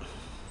that up.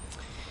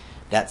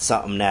 That's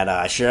something that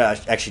I should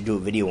actually do a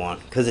video on,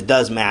 because it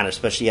does matter,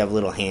 especially if you have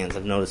little hands.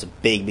 I've noticed a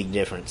big, big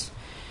difference.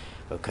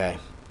 Okay.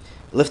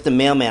 Lift the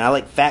Mailman. I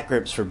like fat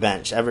grips for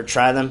bench. Ever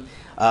try them?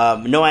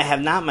 No, I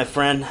have not, my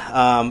friend.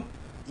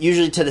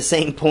 Usually to the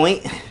same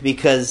point,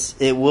 because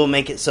it will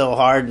make it so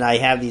hard, and I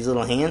have these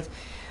little hands.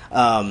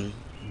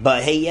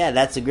 But, hey, yeah,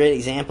 that's a great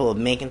example of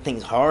making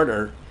things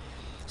harder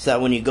so that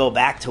when you go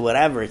back to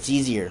whatever, it's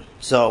easier.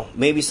 So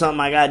maybe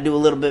something I got to do a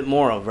little bit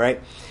more of, right?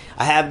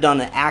 I have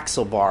done an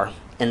axle bar.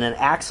 And an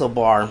axle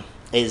bar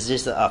is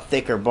just a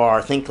thicker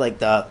bar. Think like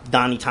the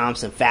Donnie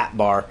Thompson fat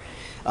bar.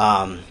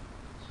 I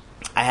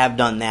have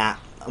done that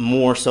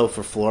more so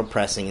for floor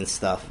pressing and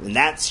stuff. And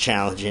that's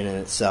challenging in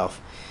itself.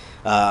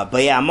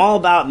 But yeah, I'm all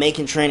about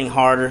making training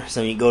harder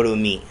so you go to a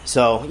meet.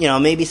 So, you know,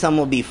 maybe someone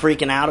will be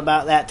freaking out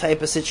about that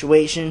type of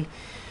situation.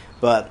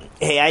 But,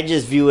 hey, I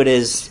just view it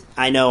as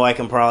I know I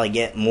can probably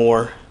get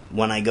more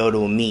when I go to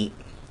a meet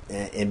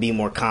and be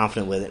more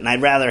confident with it. And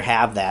I'd rather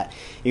have that.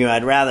 You know,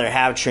 I'd rather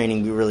have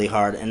training be really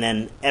hard and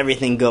then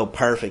everything go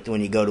perfect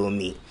when you go to a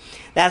meet.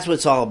 That's what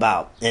it's all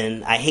about.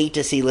 And I hate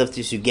to see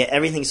lifters who get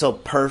everything so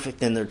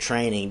perfect in their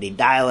training. They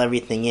dial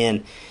everything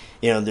in.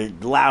 You know, the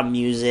loud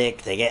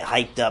music, they get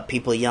hyped up,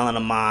 people yelling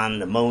them on,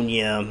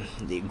 pneumonia,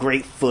 the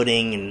great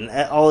footing,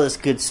 and all this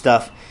good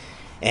stuff.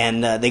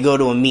 And they go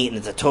to a meet and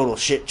it's a total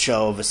shit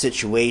show of a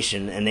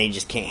situation and they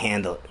just can't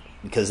handle it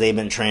because they've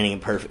been training in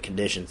perfect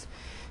conditions.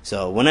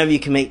 So whenever you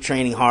can make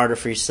training harder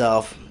for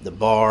yourself, the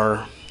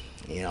bar,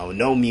 you know,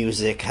 no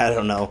music, I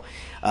don't know,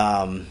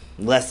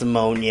 less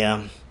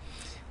ammonia,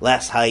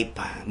 less hype,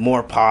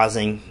 more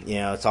pausing, you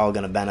know, it's all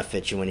going to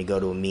benefit you when you go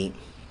to a meet.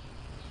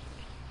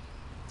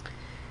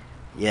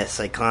 Yes,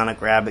 Iconic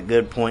Rabbit,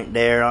 good point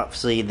there.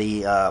 Obviously,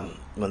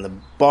 when the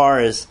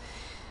bar is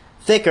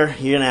thicker,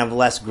 you're going to have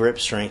less grip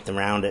strength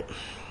around it.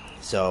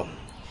 So,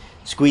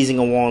 squeezing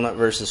a walnut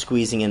versus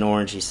squeezing an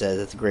orange, he says.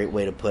 That's a great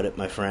way to put it,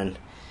 my friend.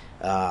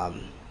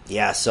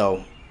 Yeah,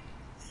 so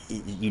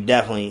you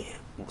definitely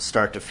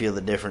start to feel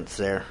the difference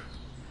there.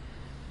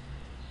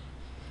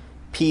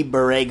 P.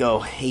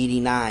 Borrego,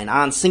 89.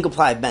 On single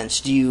ply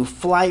bench, do you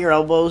fly your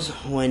elbows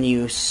when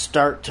you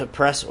start to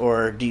press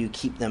or do you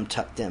keep them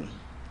tucked in?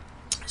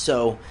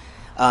 So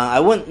I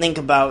wouldn't think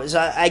about, so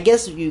I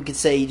guess you could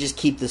say you just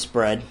keep the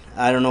spread.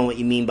 I don't know what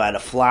you mean by the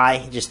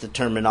fly, just the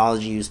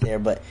terminology used there,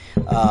 but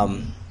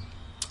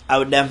I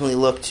would definitely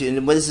look to,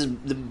 and this is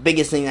the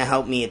biggest thing that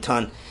helped me a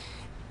ton,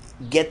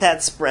 get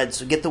that spread,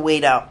 so get the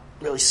weight out,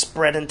 really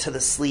spread into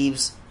the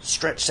sleeves,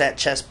 stretch that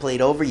chest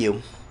plate over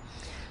you.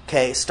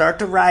 Okay, start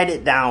to ride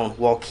it down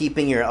while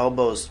keeping your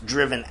elbows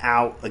driven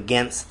out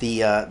against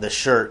the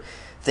shirt.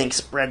 think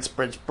spread,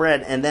 spread,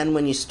 spread. And then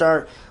when you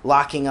start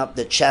locking up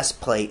the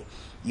chest plate,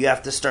 you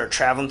have to start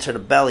traveling to the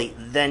belly.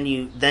 Then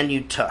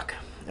you tuck.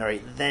 All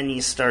right. Then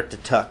you start to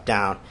tuck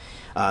down.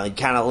 You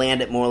kind of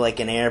land it more like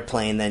an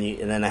airplane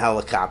than a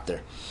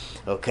helicopter.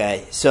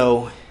 Okay.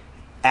 So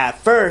at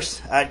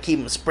first, I'd keep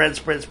them spread,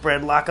 spread,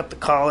 spread, lock up the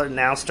collar,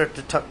 now start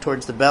to tuck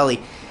towards the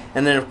belly.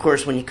 And then, of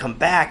course, when you come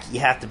back, you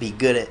have to be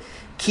good at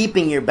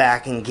keeping your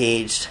back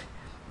engaged,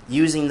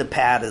 using the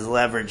pad as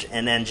leverage,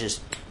 and then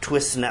just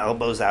twisting the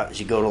elbows out as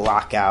you go to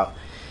lock out.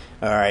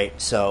 All right,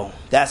 so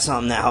that's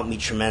something that helped me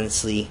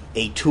tremendously.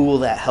 A tool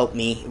that helped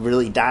me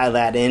really dial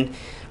that in,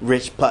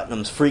 Rich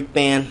Putnam's Freak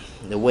Band.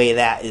 The way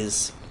that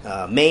is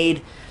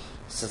made,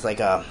 it's just like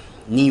a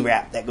knee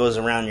wrap that goes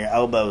around your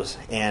elbows,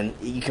 and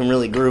you can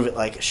really groove it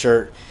like a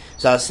shirt.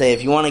 So I'll say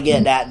if you want to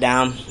get that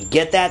down,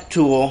 get that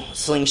tool.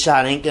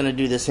 Slingshot ain't going to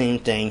do the same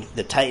thing.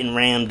 The Titan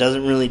Ram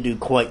doesn't really do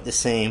quite the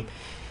same.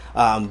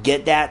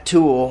 Get that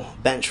tool,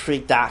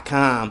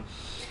 benchfreak.com,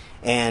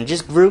 and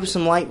just groove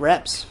some light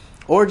reps.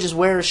 Or just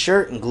wear a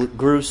shirt and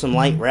groove some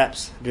light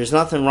reps. There's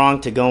nothing wrong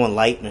to going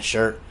light in a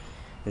shirt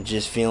and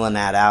just feeling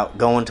that out,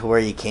 going to where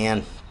you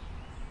can.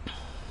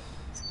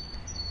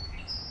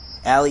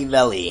 Ali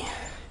Veli,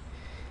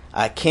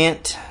 I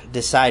can't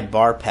decide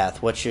bar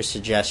path. What's your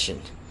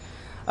suggestion?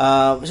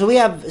 So we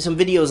have some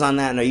videos on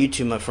that on our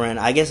YouTube, my friend.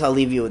 I guess I'll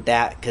leave you with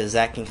that because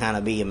that can kind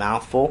of be a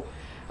mouthful.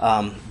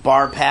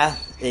 Bar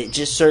path,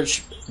 just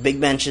search Big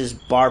Bench's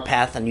bar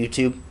path on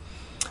YouTube,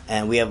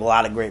 and we have a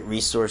lot of great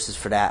resources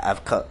for that.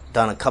 I've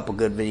done a couple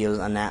good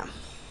videos on that.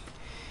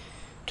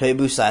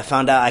 Toyobusa, I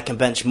found out I can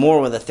bench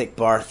more with a thick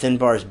bar. Thin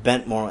bar is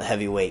bent more with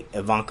heavy weight.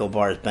 Ivanko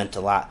bar is bent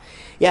a lot.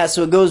 Yeah,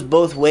 so it goes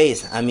both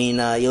ways. I mean,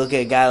 you look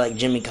at a guy like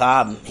Jimmy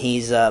Cobb.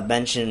 He's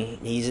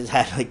benching. He's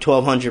had like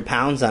 1,200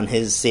 pounds on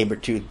his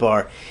saber-tooth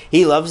bar.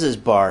 He loves his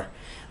bar.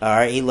 All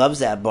right, he loves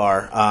that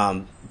bar.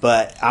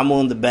 But I'm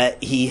willing to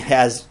bet he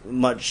has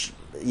much,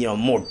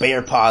 more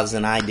bear paws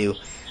than I do.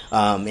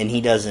 And he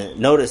doesn't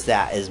notice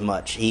that as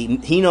much.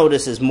 He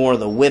notices more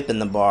the whip in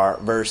the bar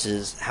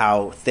versus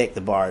how thick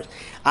the bar is.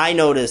 I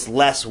notice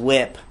less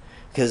whip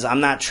because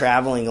I'm not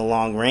traveling a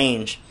long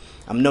range.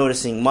 I'm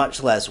noticing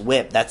much less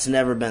whip. That's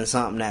never been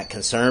something that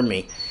concerned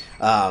me.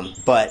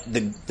 But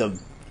the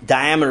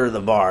diameter of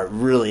the bar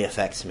really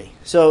affects me.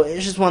 So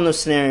it's just one of those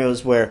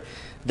scenarios where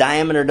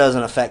diameter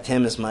doesn't affect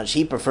him as much.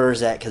 He prefers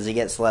that because he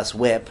gets less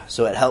whip,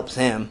 so it helps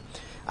him.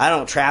 I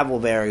don't travel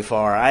very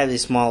far. I have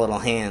these small little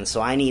hands,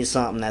 so I need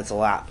something that's a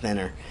lot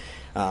thinner.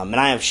 And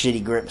I have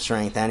shitty grip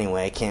strength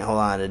anyway. I can't hold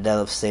on to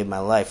deadlift to save my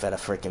life at a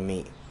freaking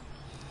meet.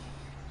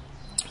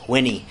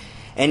 Winnie,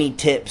 any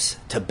tips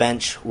to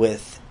bench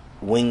with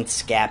winged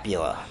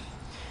scapula?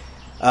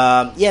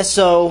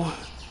 So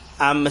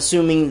I'm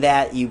assuming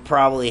that you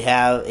probably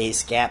have a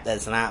scap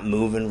that's not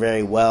moving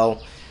very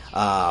well,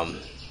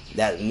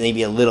 that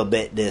maybe a little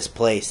bit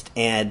displaced.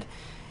 And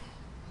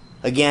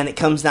again, it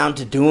comes down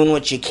to doing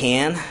what you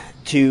can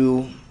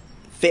to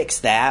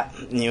fix that.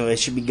 It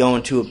should be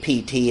going to a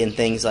PT and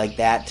things like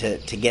that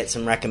to get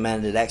some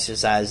recommended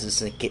exercises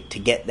to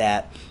get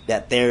that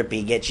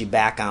therapy, get you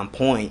back on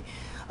point.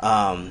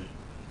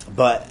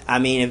 But, I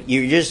mean, if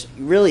you're just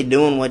really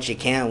doing what you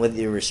can with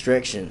your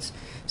restrictions.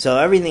 So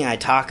everything I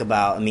talk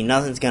about, I mean,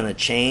 nothing's going to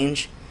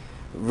change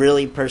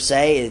really per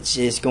se. It's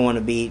just going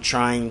to be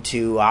trying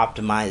to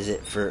optimize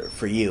it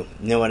for you.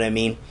 You know what I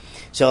mean?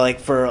 So, like,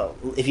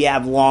 if you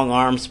have long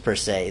arms per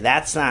se,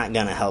 that's not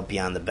going to help you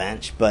on the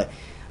bench. But,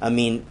 I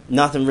mean,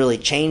 nothing really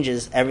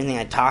changes. Everything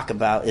I talk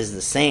about is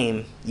the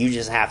same. You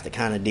just have to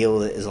kind of deal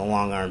with it as a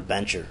long arm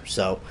bencher.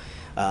 So,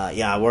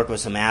 I work with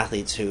some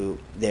athletes who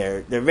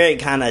they're very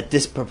kind of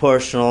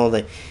disproportional.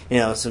 They,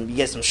 you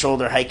get some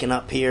shoulder hiking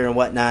up here and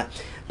whatnot.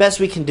 Best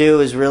we can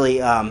do is really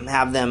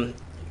have them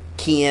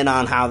key in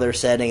on how they're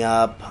setting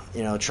up.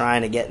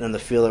 Trying to get them to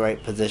feel the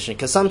right position.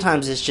 Because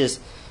sometimes it's just,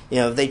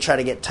 if they try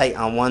to get tight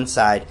on one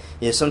side,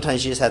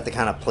 sometimes you just have to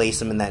kind of place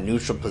them in that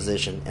neutral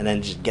position and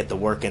then just get the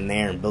work in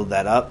there and build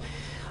that up.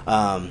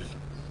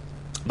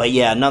 But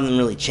yeah, nothing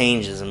really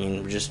changes. I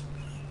mean, we're just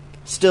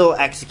still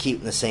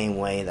executing the same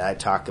way that I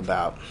talk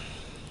about.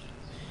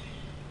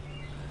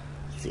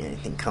 See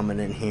anything coming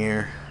in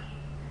here?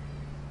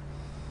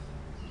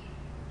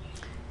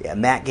 Yeah,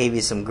 Matt gave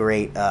you some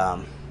great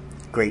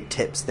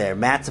tips there.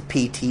 Matt's a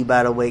PT,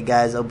 by the way,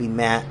 guys. That'll be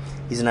Matt.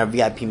 He's in our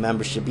VIP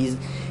membership.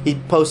 He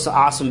posts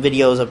awesome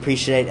videos. I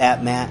appreciate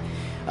that, Matt.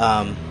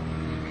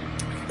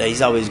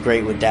 He's always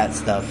great with that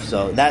stuff.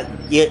 So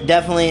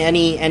definitely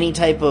any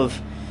type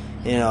of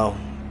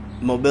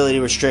mobility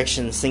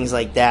restrictions, things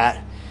like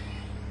that,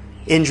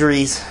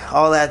 injuries,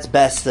 all that's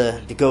best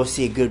to go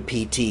see a good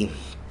PT.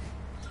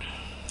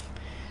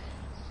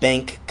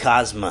 Bank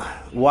Cosma.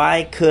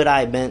 Why could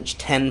I bench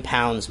 10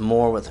 pounds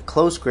more with a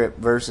close grip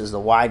versus the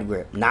wide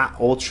grip, not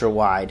ultra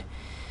wide?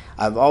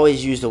 I've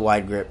always used a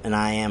wide grip, and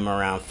I am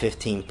around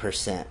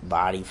 15%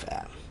 body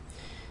fat.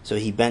 So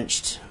he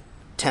benched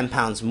 10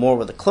 pounds more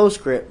with a close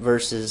grip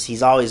versus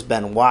he's always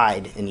been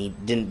wide, and he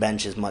didn't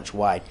bench as much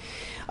wide.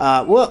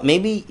 Well,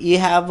 maybe you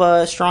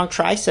have strong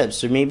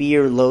triceps, or maybe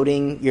you're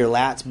loading your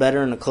lats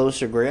better in a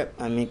closer grip.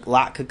 I mean, a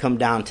lot could come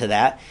down to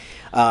that.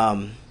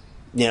 So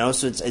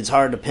it's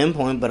hard to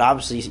pinpoint, but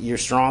obviously you're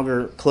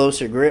stronger,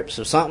 closer grip,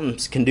 so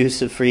something's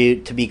conducive for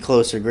you to be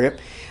closer grip.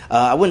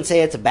 I wouldn't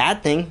say it's a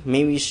bad thing.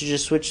 Maybe you should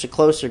just switch to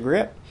closer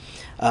grip.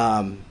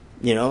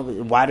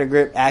 Wider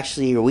grip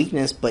actually your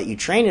weakness, but you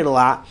train it a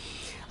lot.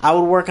 I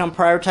would work on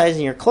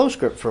prioritizing your close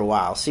grip for a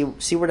while.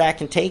 See where that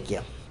can take you.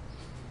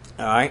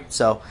 All right,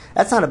 so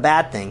that's not a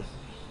bad thing.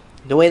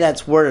 The way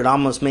that's worded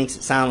almost makes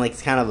it sound like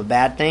it's kind of a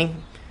bad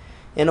thing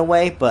in a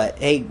way, but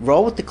hey,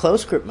 roll with the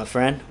close grip, my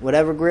friend.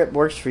 Whatever grip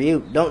works for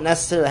you. Don't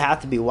necessarily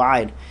have to be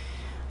wide.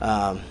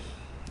 So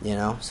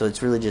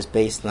it's really just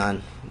based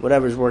on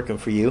whatever's working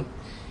for you.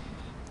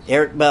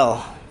 Eric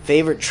Bell,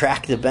 favorite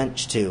track to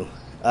bench to,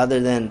 other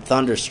than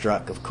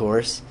Thunderstruck, of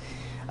course.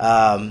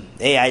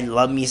 Hey, I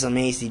love me some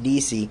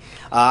AC/DC.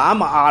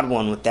 I'm an odd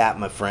one with that,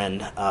 my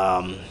friend.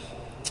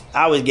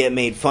 I always get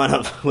made fun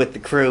of with the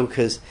crew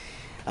because,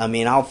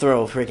 I'll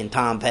throw freaking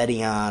Tom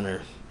Petty on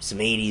or some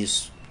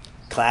 80s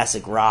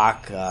classic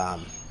rock.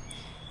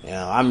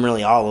 I'm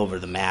really all over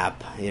the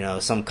map.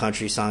 Some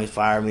country songs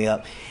fire me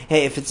up.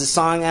 Hey, if it's a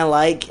song I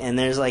like and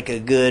there's like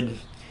maybe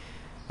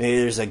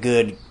there's a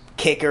good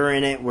kicker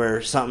in it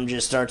where something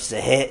just starts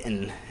to hit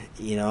and,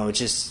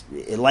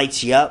 it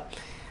lights you up.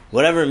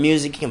 Whatever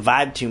music you can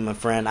vibe to, my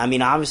friend.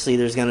 Obviously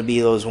there's going to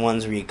be those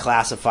ones where you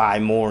classify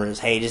more as,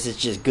 hey, this is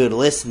just good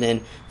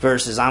listening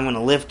versus I'm going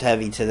to lift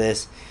heavy to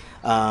this.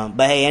 But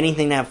hey,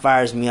 anything that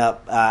fires me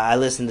up. I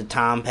listen to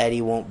Tom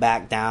Petty, Won't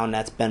Back Down.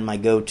 That's been my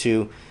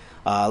go-to.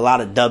 A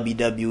lot of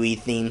WWE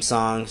theme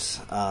songs,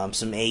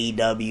 some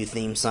AEW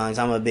theme songs.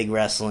 I'm a big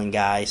wrestling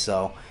guy,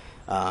 so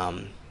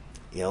a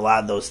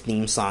lot of those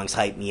theme songs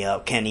hype me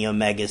up. Kenny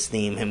Omega's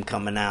theme, him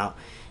coming out,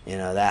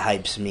 that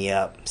hypes me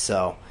up.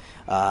 So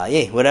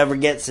whatever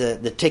gets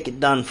the ticket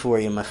done for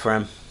you, my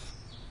friend.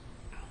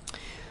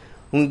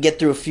 We can get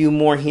through a few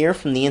more here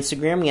from the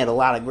Instagram. We had a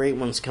lot of great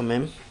ones come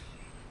in.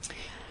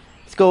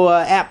 Let's go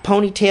at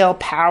Ponytail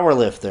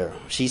Powerlifter.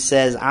 She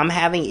says, I'm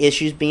having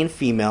issues being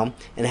female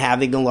and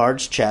having a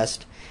large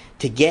chest.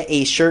 To get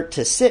a shirt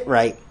to sit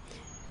right,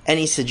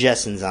 any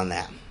suggestions on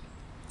that?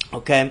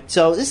 Okay,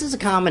 so this is a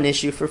common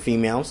issue for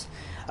females.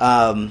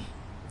 To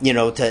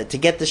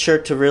get the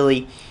shirt to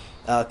really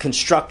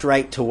construct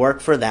right to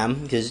work for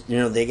them, because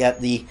they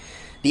got the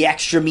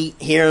extra meat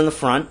here in the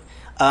front.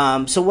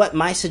 So what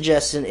my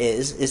suggestion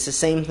is the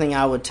same thing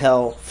I would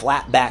tell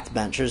flat-backed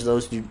benchers,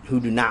 those who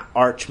do not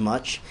arch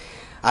much.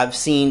 I've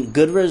seen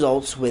good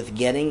results with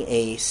getting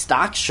a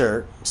stock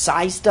shirt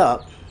sized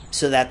up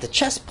so that the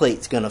chest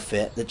plate's going to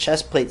fit. The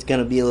chest plate's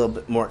going to be a little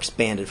bit more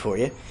expanded for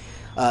you.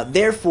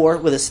 Therefore,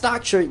 with a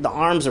stock shirt, the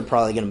arms are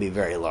probably going to be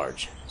very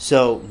large.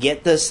 So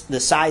get the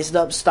sized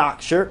up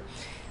stock shirt,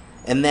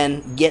 and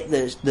then get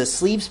the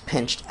sleeves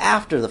pinched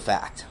after the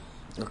fact.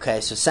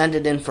 Okay, so send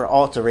it in for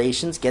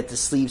alterations. Get the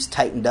sleeves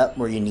tightened up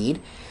where you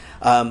need.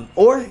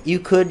 Or you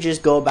could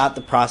just go about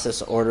the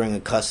process of ordering a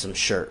custom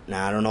shirt.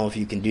 Now, I don't know if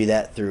you can do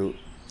that through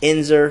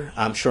Inzer.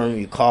 I'm sure if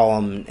you call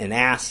them and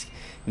ask,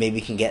 maybe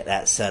you can get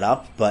that set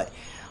up. But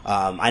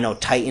I know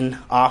Titan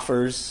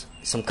offers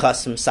some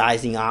custom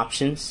sizing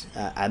options.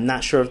 I'm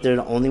not sure if they're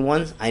the only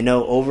ones. I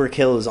know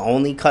Overkill is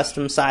only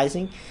custom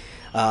sizing.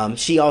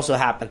 She also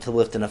happened to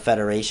lift in a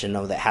federation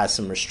that has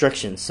some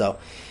restrictions. So,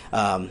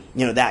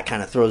 that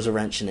kind of throws a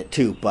wrench in it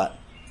too. But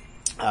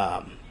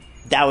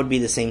that would be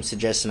the same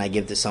suggestion I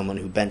give to someone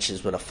who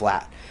benches with a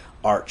flat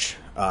arch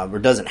or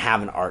doesn't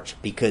have an arch,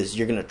 because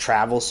you're going to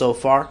travel so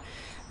far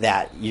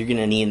that you're going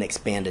to need an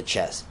expanded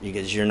chest,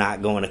 because you're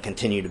not going to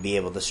continue to be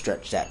able to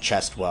stretch that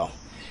chest well.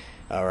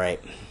 All right.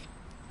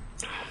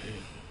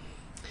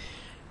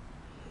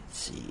 Let's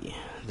see.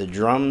 The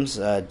drums,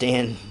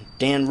 Dan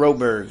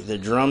Roberg, the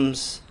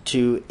drums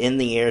to In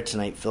the Air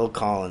Tonight, Phil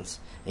Collins.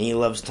 And he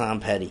loves Tom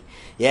Petty.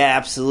 Yeah,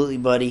 absolutely,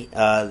 buddy.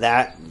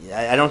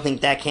 I don't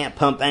think that can't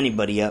pump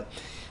anybody up.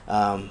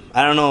 I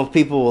don't know if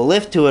people will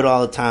lift to it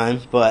all the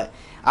time, but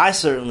I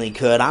certainly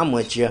could. I'm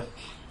with you.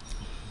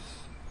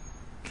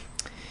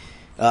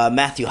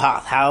 Matthew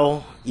Hoth,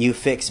 how you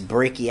fix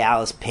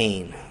brachialis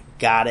pain?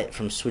 Got it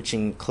from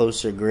switching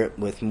closer grip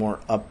with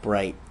more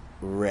upright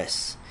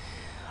wrists.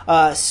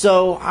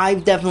 So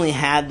I've definitely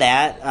had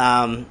that.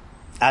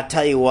 I'll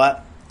tell you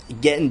what,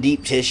 getting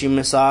deep tissue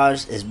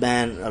massage has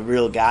been a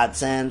real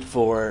godsend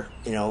for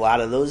a lot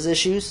of those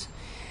issues.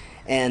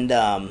 And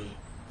a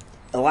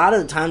lot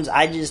of the times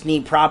I just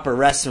need proper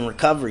rest and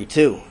recovery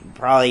too.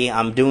 Probably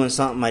I'm doing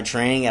something in my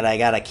training that I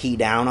got to key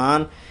down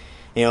on.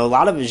 A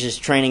lot of it is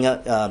just training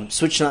up,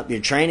 switching up your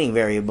training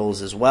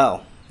variables as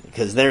well,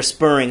 because they're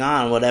spurring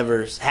on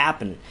whatever's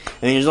happened.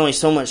 There's only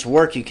so much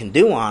work you can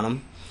do on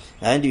them.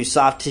 I can do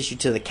soft tissue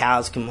till the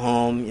cows come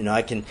home.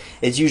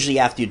 It's usually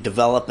after you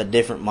develop a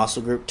different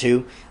muscle group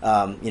too.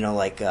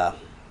 The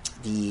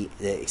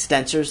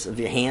extensors of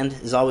your hand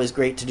is always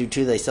great to do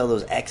too. They sell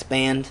those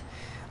X-band,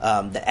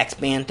 the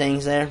X-band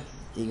things there.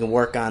 You can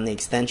work on the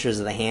extensors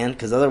of the hand,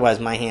 because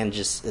otherwise my hand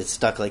it's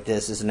stuck like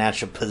this. It's a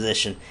natural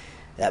position.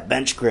 that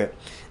bench grip,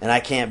 and I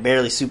can't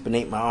barely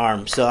supinate my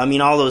arm. So, I mean,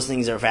 all those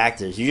things are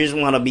factors. You just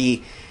want to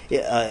be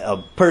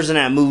a person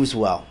that moves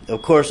well.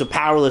 Of course, with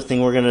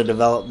powerlifting, we're going to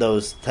develop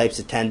those types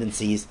of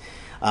tendencies.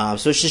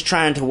 So it's just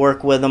trying to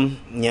work with them.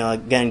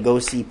 Again, go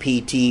see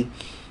PT,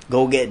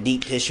 go get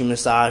deep tissue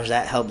massage.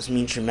 That helps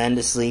me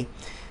tremendously.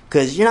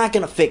 Because you're not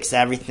going to fix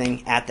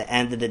everything at the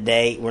end of the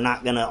day. We're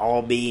not going to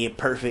all be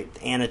perfect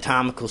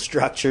anatomical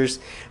structures.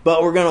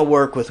 But we're going to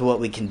work with what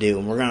we can do.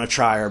 And we're going to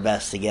try our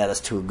best to get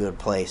us to a good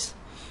place.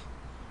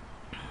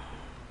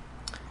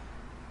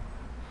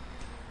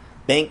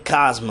 Bank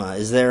Cosma,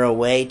 is there a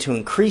way to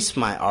increase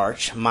my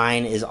arch?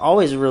 Mine is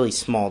always really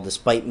small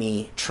despite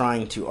me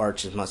trying to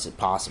arch as much as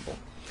possible.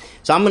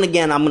 So I'm going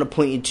to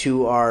point you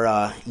to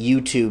our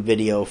YouTube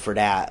video for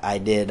that. I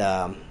did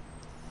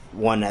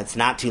one that's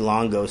not too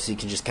long ago, so you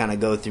can just kind of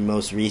go through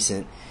most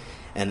recent,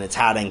 and it's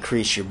how to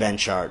increase your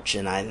bench arch.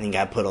 And I think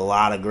I put a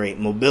lot of great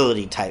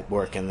mobility type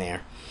work in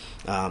there,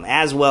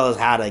 as well as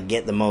how to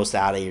get the most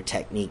out of your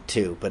technique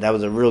too. But that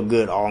was a real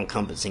good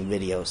all-encompassing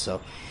video,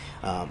 so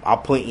I'll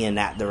point you in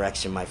that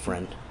direction, my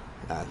friend.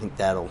 I think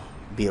that'll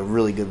be a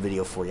really good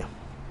video for you.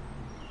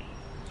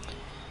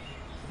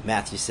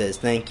 Matthew says,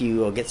 thank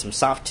you. I'll get some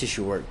soft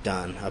tissue work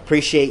done. I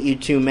appreciate you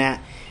too, Matt.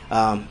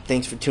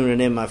 Thanks for tuning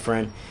in, my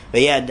friend.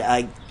 But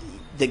yeah,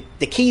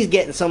 the key is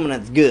getting someone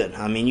that's good.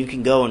 I mean, you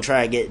can go and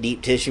try to get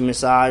deep tissue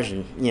massage,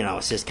 and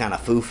it's just kind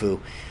of foo-foo.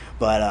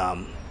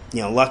 But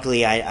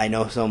luckily I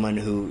know someone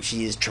who,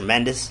 she is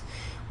tremendous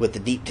with the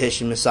deep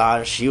tissue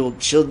massage.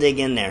 She'll dig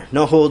in there,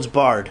 no holds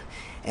barred,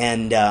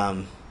 and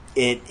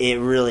it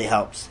really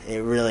helps. It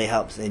really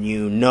helps, and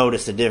you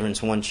notice the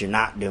difference once you're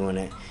not doing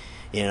it.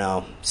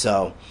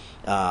 So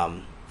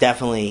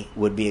definitely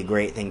would be a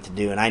great thing to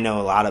do. And I know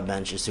a lot of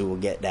benchers who will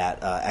get that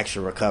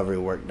extra recovery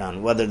work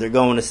done, whether they're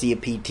going to see a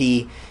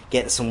PT,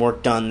 getting some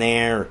work done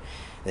there, or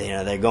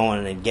they're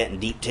going and getting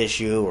deep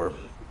tissue or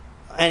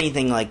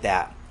anything like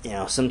that.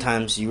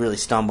 Sometimes you really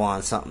stumble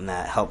on something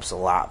that helps a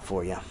lot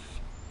for you.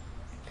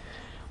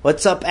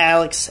 What's up,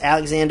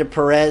 Alexander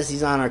Perez?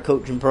 He's on our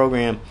coaching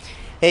program.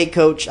 Hey,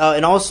 Coach.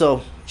 And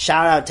also,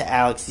 shout out to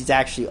Alex. He's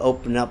actually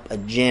opened up a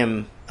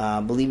gym. I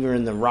believe you're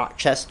in the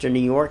Rochester, New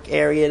York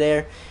area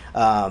there.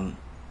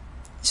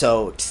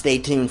 So stay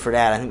tuned for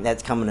that. I think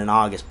that's coming in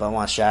August, but I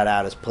want to shout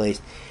out his place.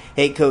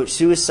 Hey, Coach,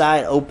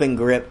 suicide open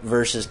grip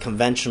versus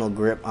conventional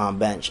grip on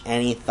bench.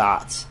 Any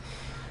thoughts?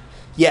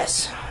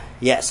 Yes,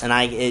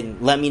 and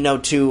let me know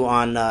too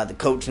on the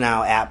Coach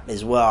Now app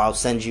as well. I'll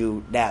send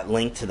you that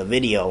link to the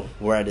video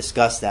where I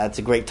discuss that. It's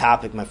a great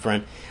topic, my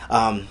friend.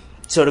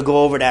 So to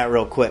go over that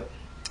real quick,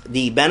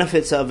 the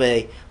benefits of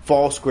a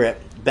false grip,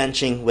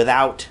 benching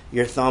without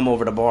your thumb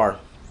over the bar,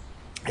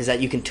 is that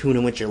you can tune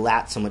in with your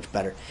lats so much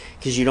better,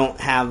 because you don't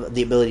have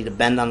the ability to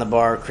bend on the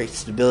bar, create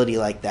stability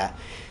like that.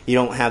 You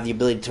don't have the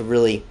ability to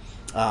really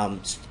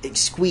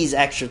squeeze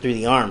extra through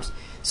the arms.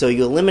 So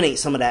you eliminate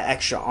some of that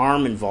extra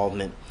arm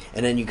involvement,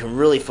 and then you can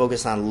really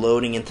focus on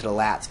loading into the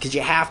lats, because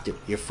you have to.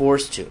 You're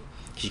forced to,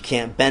 because you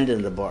can't bend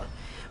into the bar.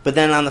 But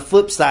then on the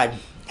flip side,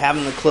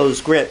 having the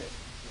closed grip,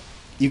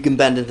 you can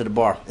bend into the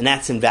bar, and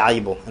that's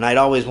invaluable. And I'd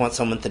always want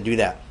someone to do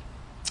that.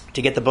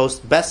 To get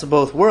the best of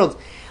both worlds,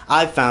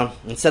 I've found,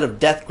 instead of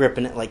death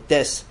gripping it like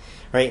this,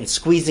 right, and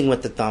squeezing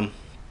with the thumb,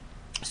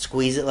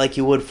 squeeze it like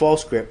you would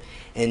false grip,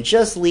 and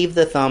just leave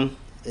the thumb,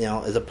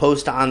 as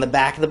opposed to on the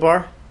back of the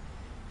bar,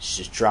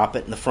 just drop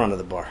it in the front of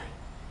the bar.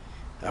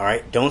 All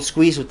right, don't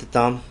squeeze with the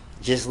thumb,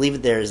 just leave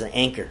it there as an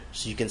anchor,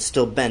 so you can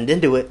still bend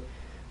into it,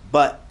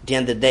 but at the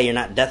end of the day, you're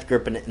not death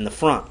gripping it in the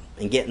front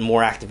and getting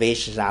more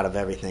activations out of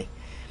everything.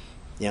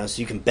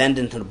 So you can bend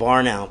into the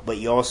bar now, but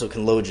you also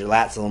can load your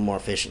lats a little more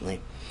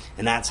efficiently.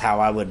 And that's how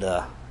I would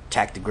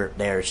attack the grip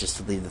there, is just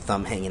to leave the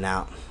thumb hanging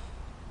out.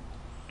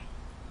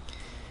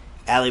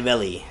 Ali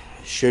Veli,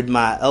 should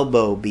my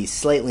elbow be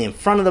slightly in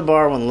front of the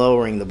bar when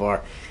lowering the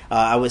bar?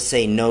 I would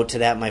say no to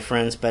that, my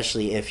friend,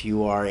 especially if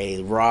you are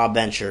a raw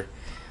bencher.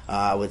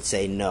 I would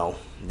say no.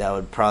 That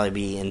would probably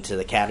be into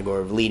the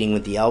category of leading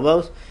with the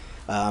elbows.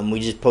 We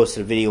just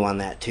posted a video on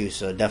that too,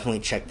 so definitely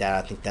check that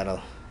out. I think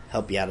that'll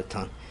help you out a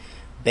ton.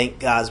 Bank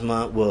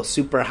Gosma, will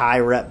super high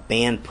rep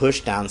band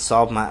push down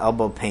solve my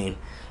elbow pain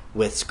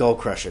with skull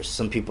crushers?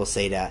 Some people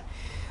say that.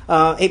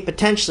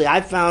 Potentially.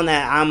 I found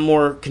that I'm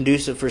more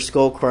conducive for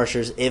skull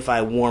crushers if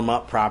I warm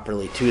up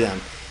properly to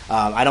them.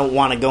 I don't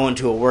want to go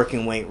into a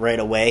working weight right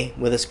away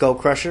with a skull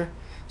crusher.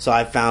 So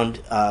I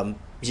found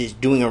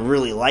just doing a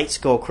really light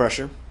skull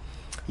crusher,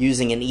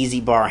 using an easy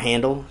bar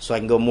handle so I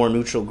can go more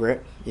neutral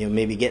grip,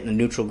 maybe getting a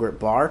neutral grip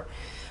bar,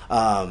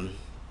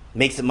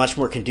 makes it much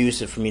more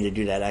conducive for me to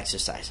do that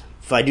exercise.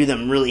 If I do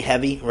them really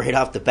heavy right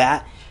off the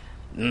bat,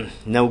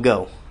 no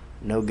go.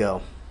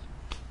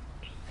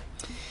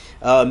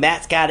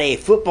 Matt's got a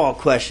football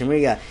question.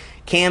 We got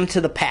Cam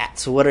to the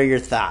Pats. What are your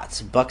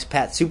thoughts? Bucks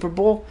Pats Super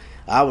Bowl?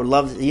 I would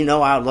love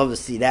to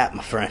see that,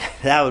 my friend.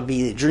 That would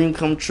be a dream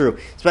come true,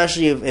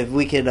 especially if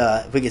we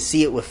could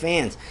see it with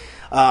fans.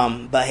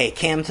 But hey,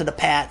 Cam to the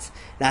Pats.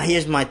 Now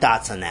here's my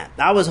thoughts on that.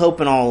 I was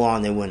hoping all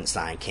along they wouldn't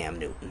sign Cam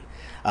Newton,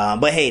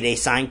 but hey, they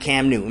signed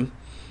Cam Newton.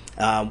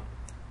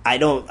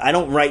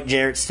 don't write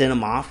Jarrett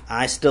Stidham off.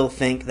 I still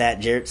think that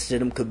Jarrett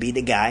Stidham could be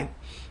the guy.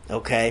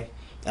 Okay,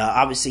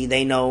 obviously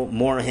they know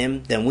more of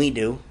him than we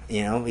do.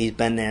 You know, he's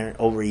been there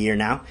over a year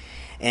now,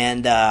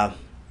 and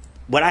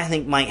what I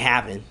think might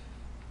happen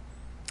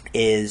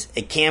is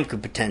a Cam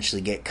could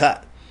potentially get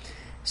cut.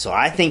 So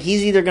I think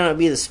he's either going to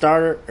be the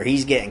starter or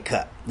he's getting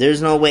cut.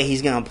 There's no way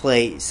he's going to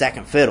play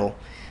second fiddle,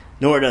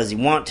 nor does he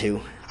want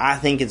to. I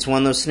think it's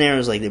one of those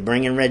scenarios like they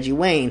bring in Reggie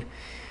Wayne,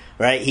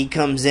 right? He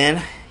comes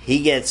in,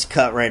 he gets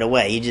cut right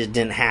away. He just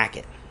didn't hack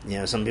it. You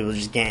know, some people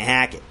just can't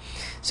hack it.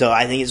 So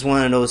I think it's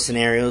one of those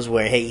scenarios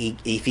where, hey,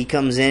 if he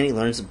comes in, he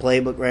learns the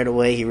playbook right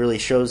away, he really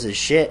shows his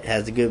shit,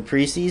 has a good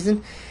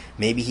preseason,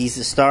 maybe he's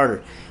the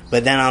starter.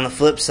 But then on the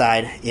flip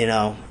side, you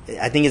know,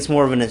 I think it's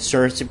more of an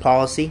insurance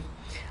policy.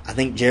 I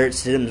think Jarrett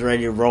Stidham's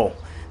ready to roll.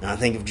 And I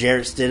think if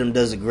Jarrett Stidham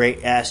does a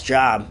great-ass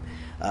job,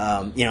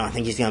 you know, I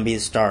think he's going to be the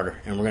starter.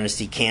 And we're going to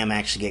see Cam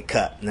actually get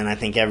cut. And then I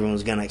think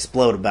everyone's going to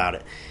explode about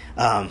it.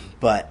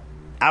 But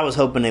I was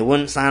hoping they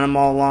wouldn't sign him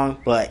all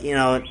along. But, you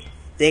know,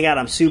 they got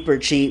him super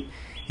cheap.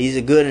 He's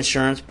a good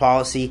insurance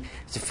policy.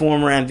 He's a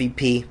former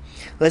MVP.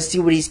 Let's see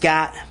what he's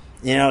got.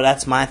 You know,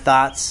 that's my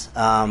thoughts.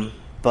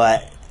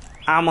 But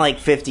I'm like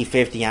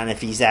 50-50 on if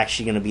he's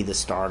actually going to be the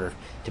starter,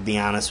 to be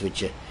honest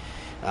with you.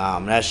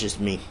 That's just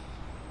me.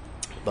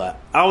 But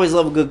I always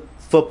love a good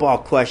football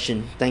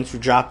question. Thanks for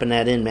dropping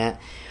that in, Matt.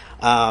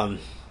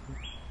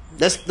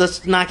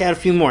 Let's knock out a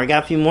few more. I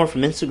got a few more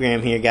from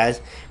Instagram here,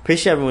 guys.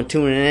 Appreciate everyone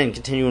tuning in and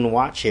continuing to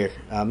watch here.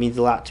 It means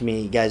a lot to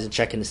me. You guys are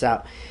checking this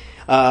out.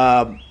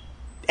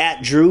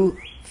 At Drew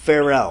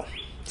Farrell,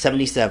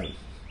 77.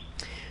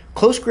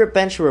 Close grip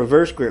bench or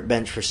reverse grip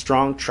bench for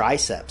strong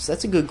triceps?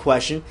 That's a good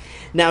question.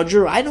 Now,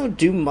 Drew, I don't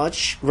do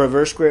much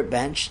reverse grip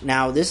bench.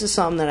 Now, this is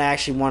something that I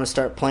actually want to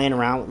start playing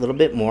around with a little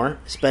bit more,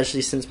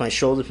 especially since my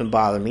shoulder's been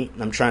bothering me,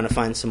 and I'm trying to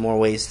find some more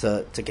ways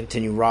to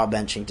continue raw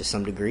benching to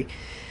some degree.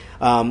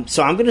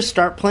 So I'm going to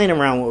start playing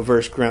around with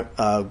reverse grip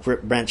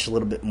bench a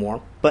little bit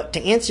more. But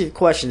to answer your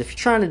question, if you're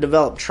trying to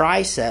develop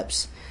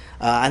triceps,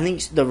 I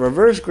think the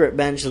reverse grip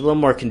bench is a little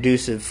more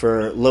conducive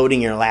for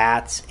loading your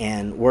lats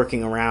and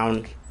working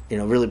around, you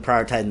know, really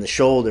prioritizing the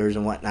shoulders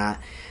and whatnot.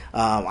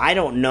 I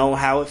don't know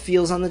how it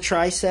feels on the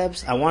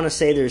triceps. I want to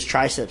say there's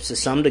triceps to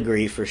some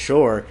degree for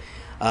sure,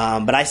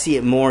 but I see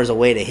it more as a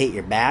way to hit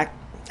your back.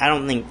 I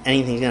don't think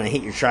anything's going to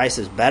hit your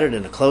triceps better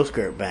than a close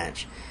grip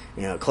bench.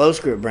 You know, a close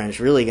grip bench is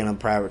really going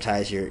to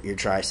prioritize your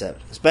tricep,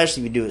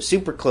 especially if you do a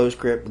super close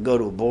grip and go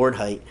to a board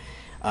height.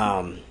 You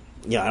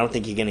know, I don't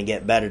think you're going to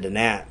get better than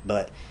that,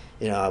 but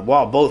you know,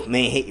 while both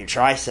may hit your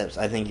triceps,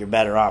 I think you're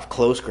better off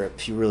close grip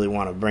if you really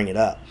want to bring it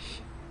up.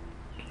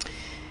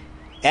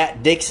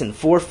 At Dixon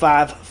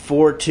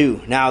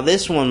 4542. Now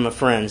this one, my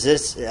friends,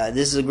 this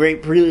is a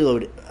great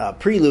prelude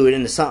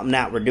into something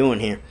that we're doing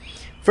here.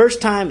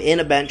 First time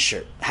in a bench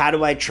shirt. How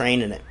do I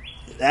train in it?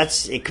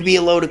 It could be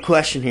a loaded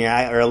question here,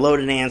 or a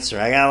loaded answer.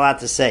 I got a lot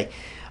to say.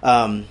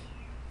 Like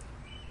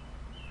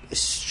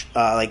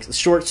the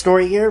short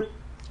story here,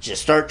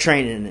 just start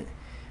training in it.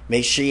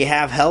 Make sure you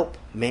have help.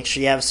 Make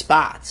sure you have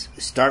spots.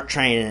 Start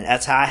training it.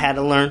 That's how I had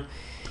to learn.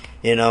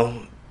 You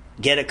know,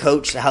 get a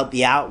coach to help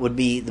you out would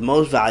be the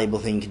most valuable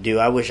thing you could do.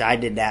 I wish I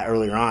did that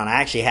earlier on. I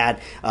actually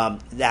had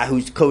that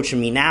who's coaching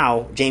me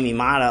now, Jamie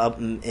Mata, up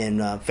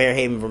in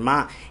Fairhaven,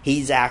 Vermont.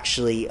 He's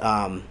actually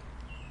one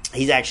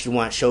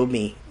that showed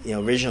me, you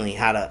know, originally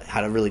how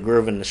to really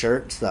groove in the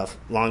shirt and stuff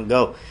long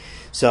ago.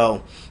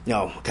 So, you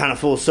know, kind of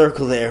full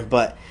circle there,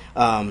 but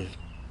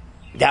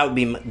that would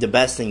be the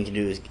best thing to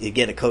do is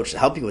get a coach to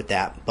help you with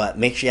that. But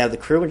make sure you have the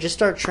crew and just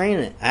start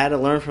training it. I had to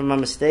learn from my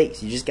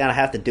mistakes. You just gotta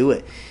have to do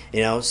it.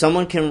 You know,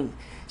 someone can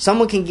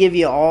give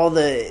you all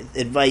the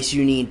advice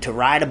you need to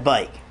ride a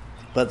bike,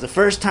 but the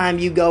first time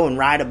you go and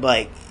ride a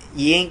bike,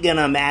 you ain't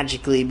gonna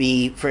magically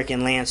be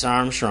freaking Lance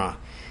Armstrong,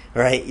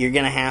 right? You're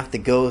gonna have to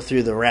go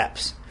through the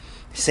reps.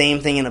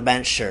 Same thing in a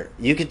bench shirt.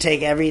 You could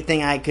take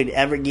everything I could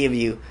ever give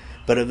you,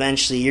 but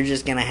eventually you're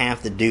just gonna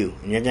have to do,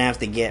 and you're gonna have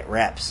to get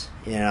reps.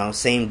 You know,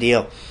 same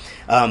deal.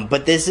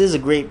 But this is a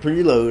great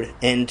preload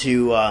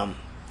into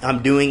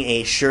I'm doing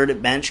a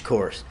shirted bench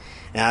course.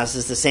 Now, this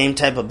is the same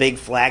type of big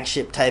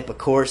flagship type of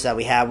course that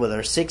we have with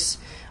our six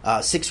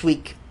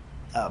week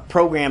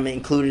program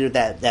included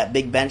that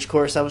big bench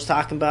course I was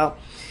talking about.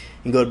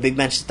 You can go to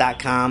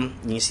bigbenches.com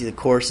and you see the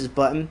courses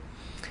button.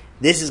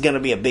 This is going to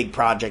be a big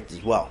project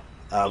as well.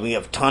 We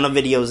have a ton of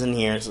videos in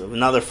here. It's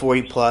another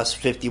 40 plus,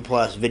 50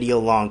 plus video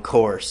long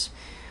course.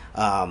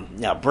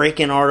 Now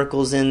break-in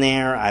articles in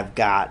there. I've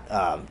got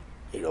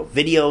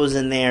videos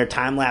in there,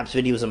 time-lapse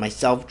videos of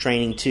myself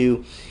training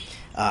too.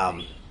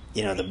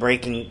 The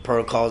breaking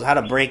protocols, how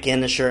to break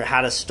in the shirt,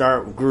 how to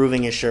start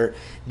grooving a shirt,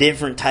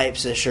 different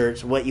types of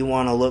shirts, what you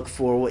want to look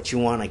for, what you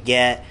want to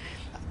get.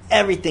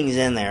 Everything's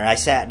in there. I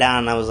sat down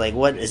and I was like,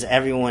 what does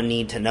everyone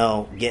need to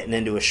know getting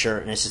into a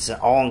shirt? And it's just an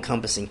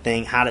all-encompassing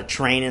thing. How to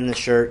train in the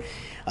shirt,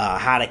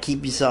 how to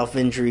keep yourself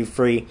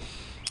injury-free,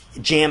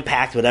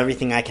 jam-packed with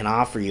everything I can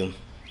offer you.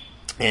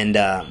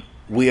 And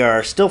we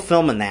are still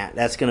filming that.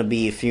 That's going to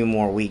be a few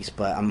more weeks,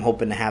 but I'm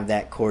hoping to have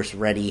that course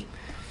ready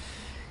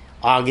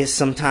August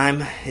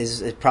sometime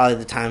is probably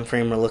the time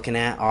frame we're looking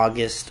at.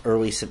 August,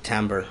 early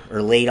September,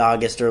 or late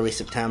August, early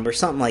September,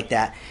 something like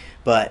that.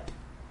 But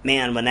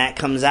man, when that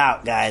comes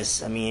out,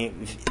 guys, I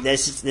mean,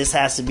 this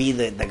has to be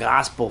the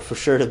gospel for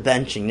sure to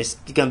benching. This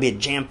is going to be a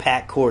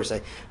jam-packed course.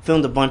 I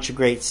filmed a bunch of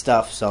great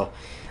stuff, so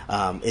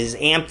as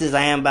amped as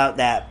I am about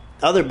that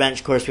other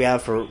bench course we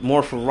have for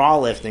raw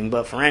lifting,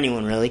 but for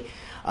anyone really,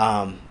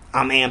 I'm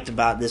amped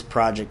about this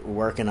project we're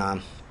working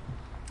on.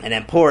 And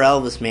then poor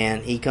Elvis,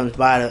 man, he comes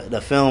by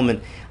the film,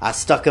 and I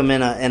stuck him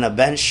in a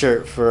bench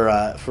shirt for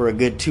a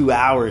good 2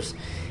 hours.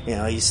 You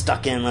know, he's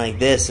stuck in like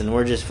this, and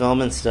we're just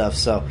filming stuff.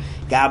 So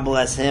God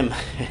bless him.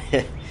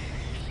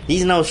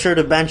 He's no shirt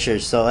of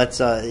benchers, so that's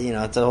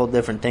it's a whole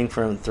different thing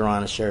for him to throw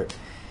on a shirt.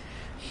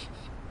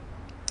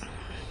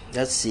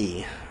 Let's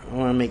see. I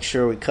want to make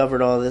sure we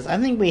covered all this. I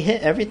think we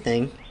hit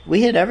everything.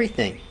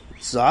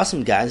 This is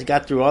awesome, guys. We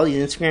got through all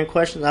these Instagram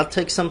questions. I'll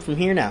take some from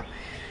here now.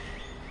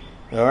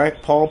 All right,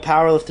 Paul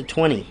Powerlifter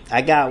 20.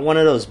 I got one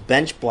of those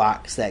bench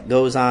blocks that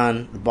goes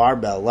on the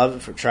barbell. Love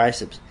it for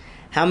triceps.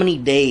 How many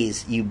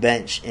days you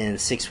bench in a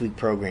 6-week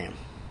program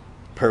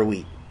per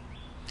week?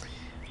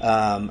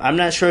 I'm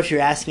not sure if you're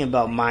asking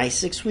about my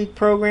 6-week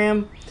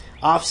program,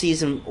 off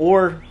season,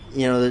 or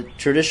the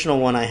traditional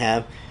one I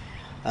have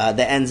that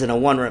ends in a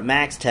 1-rep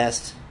max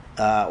test,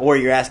 or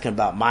you're asking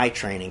about my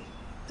training.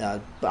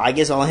 I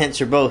guess I'll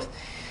answer both.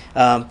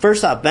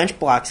 First off, bench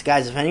blocks,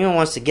 guys. If anyone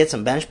wants to get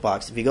some bench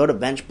blocks, if you go to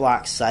Bench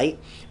Blocks site,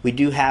 we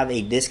do have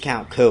a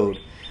discount code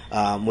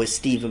with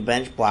Steve and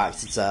Bench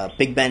Blocks. It's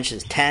Big Bench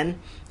is 10.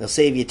 They'll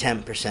save you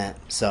 10%.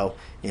 So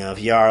if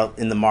you are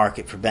in the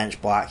market for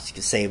bench blocks, you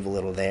can save a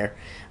little there.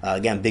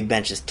 Again, Big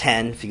Bench is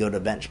 10 if you go to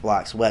Bench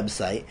Blocks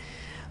website.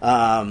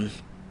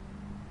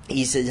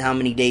 He says how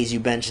many days you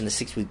bench in the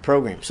 6-week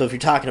program. So if you're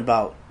talking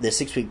about the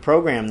 6-week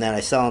program that I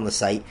sell on the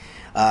site,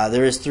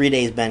 there is 3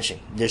 days benching.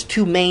 There's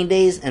 2 main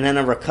days and then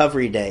a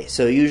recovery day.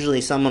 So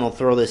usually someone will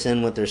throw this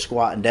in with their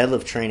squat and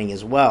deadlift training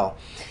as well.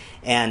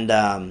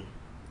 And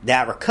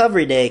that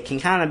recovery day can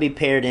kind of be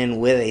paired in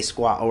with a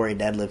squat or a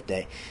deadlift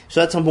day.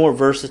 So that's a more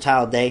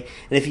versatile day.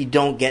 And if you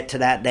don't get to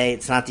that day,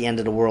 it's not the end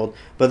of the world.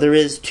 But there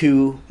is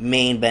 2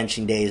 main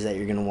benching days that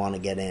you're going to want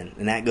to get in.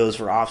 And that goes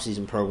for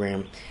off-season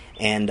program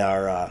and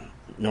our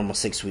normal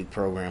 6-week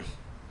program.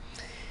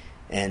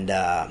 And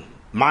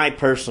my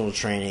personal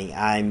training,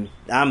 I'm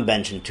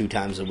benching 2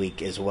 times a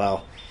week as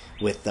well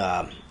with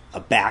a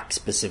back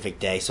specific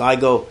day. So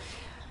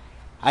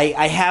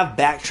I have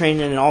back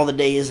training in all the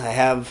days. I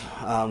have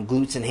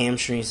glutes and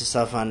hamstrings and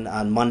stuff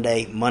on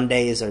Monday.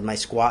 Mondays are my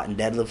squat and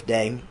deadlift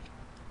day.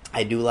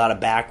 I do a lot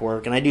of back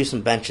work, and I do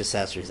some bench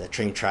accessories. I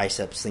train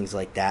triceps, things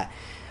like that.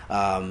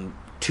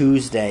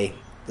 Tuesday,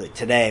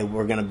 today,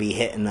 we're going to be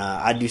hitting,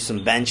 I do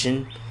some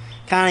benching.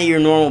 Kind of your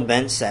normal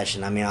bench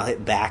session. I mean, I'll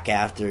hit back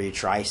after your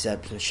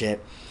triceps and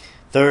shit.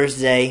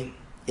 Thursday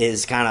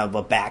is kind of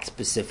a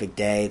back-specific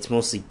day. It's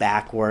mostly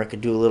back work. I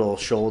do a little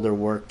shoulder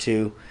work,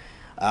 too.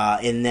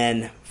 And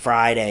then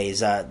Fridays,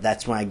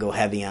 that's when I go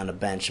heavy on the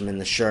bench. I'm in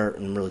the shirt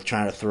and really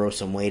trying to throw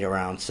some weight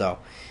around. So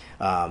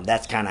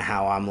that's kind of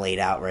how I'm laid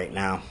out right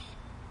now.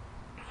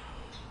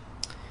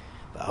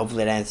 But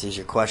hopefully that answers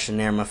your question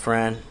there, my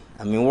friend.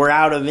 I mean, we're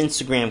out of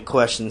Instagram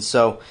questions,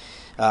 so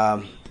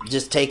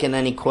just taking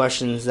any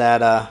questions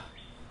that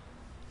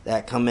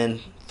come in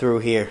through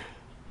here.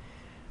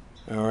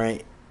 All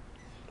right.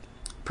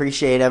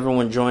 Appreciate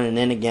everyone joining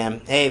in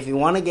again. Hey, if you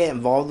want to get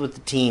involved with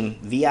the team,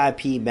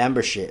 VIP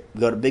membership,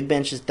 go to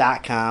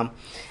bigbenches.com.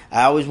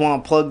 I always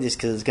want to plug this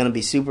because it's going to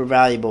be super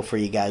valuable for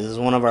you guys. This is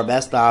one of our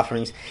best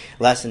offerings,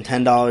 less than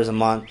 $10 a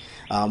month.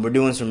 We're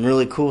doing some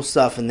really cool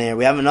stuff in there.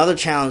 We have another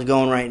challenge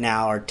going right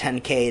now, our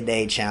 10K a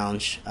day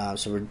challenge.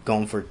 So we're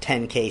going for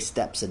 10K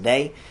steps a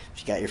day.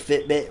 If you got your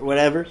Fitbit or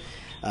whatever,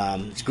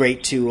 it's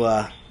great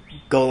to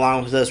go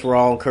along with us. We're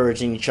all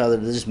encouraging each other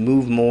to just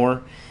move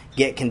more,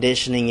 get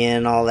conditioning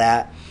in, all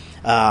that.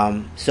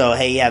 So,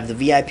 hey, you have the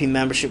VIP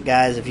membership,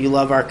 guys. If you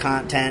love our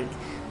content,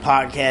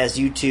 podcasts,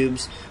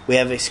 YouTubes, we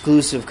have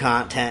exclusive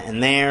content in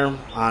there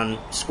on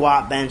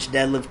squat, bench,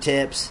 deadlift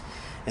tips.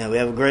 And we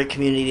have a great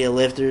community of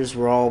lifters.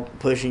 We're all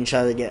pushing each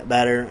other to get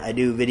better. I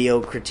do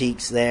video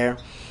critiques there.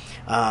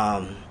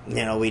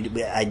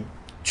 I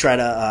try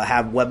to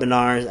have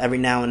webinars every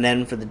now and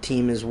then for the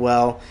team as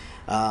well.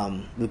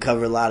 We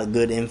cover a lot of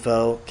good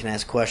info. Can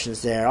ask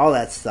questions there, all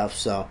that stuff.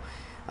 So,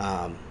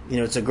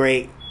 it's a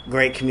great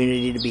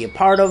community to be a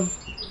part of.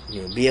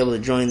 Be able to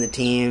join the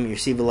team. You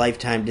receive a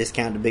lifetime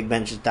discount to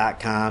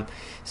bigbenches.com.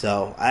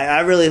 So I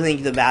really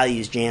think the value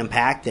is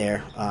jam-packed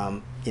there,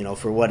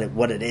 for what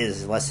it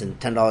is, less than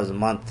 $10 a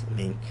month. I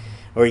mean,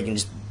 or you can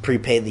just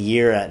prepay the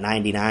year at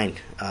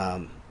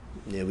 $99.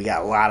 We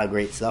got a lot of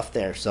great stuff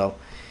there. So,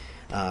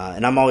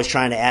 and I'm always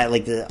trying to add,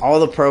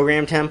 all the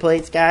program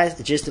templates, guys,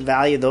 just the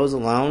value of those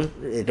alone,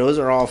 those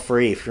are all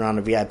free if you're on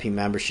a VIP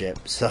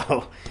membership.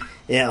 So,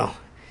 if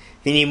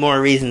you need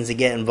more reasons to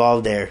get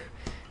involved there,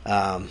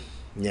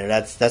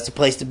 that's the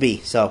place to be.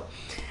 So,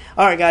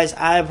 all right, guys,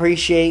 I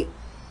appreciate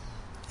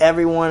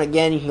everyone.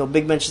 Again, you can go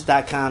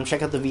bigbenches.com,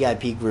 check out the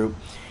VIP group.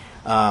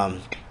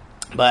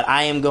 But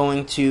I am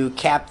going to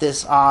cap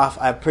this off.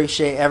 I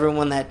appreciate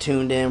everyone that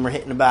tuned in. We're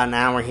hitting about an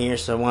hour here,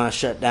 so I want to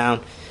shut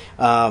down.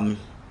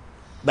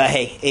 But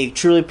hey,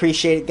 truly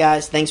appreciate it,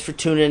 guys. Thanks for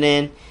tuning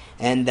in.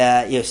 And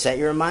set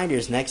your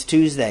reminders. Next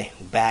Tuesday,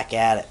 back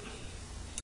at it.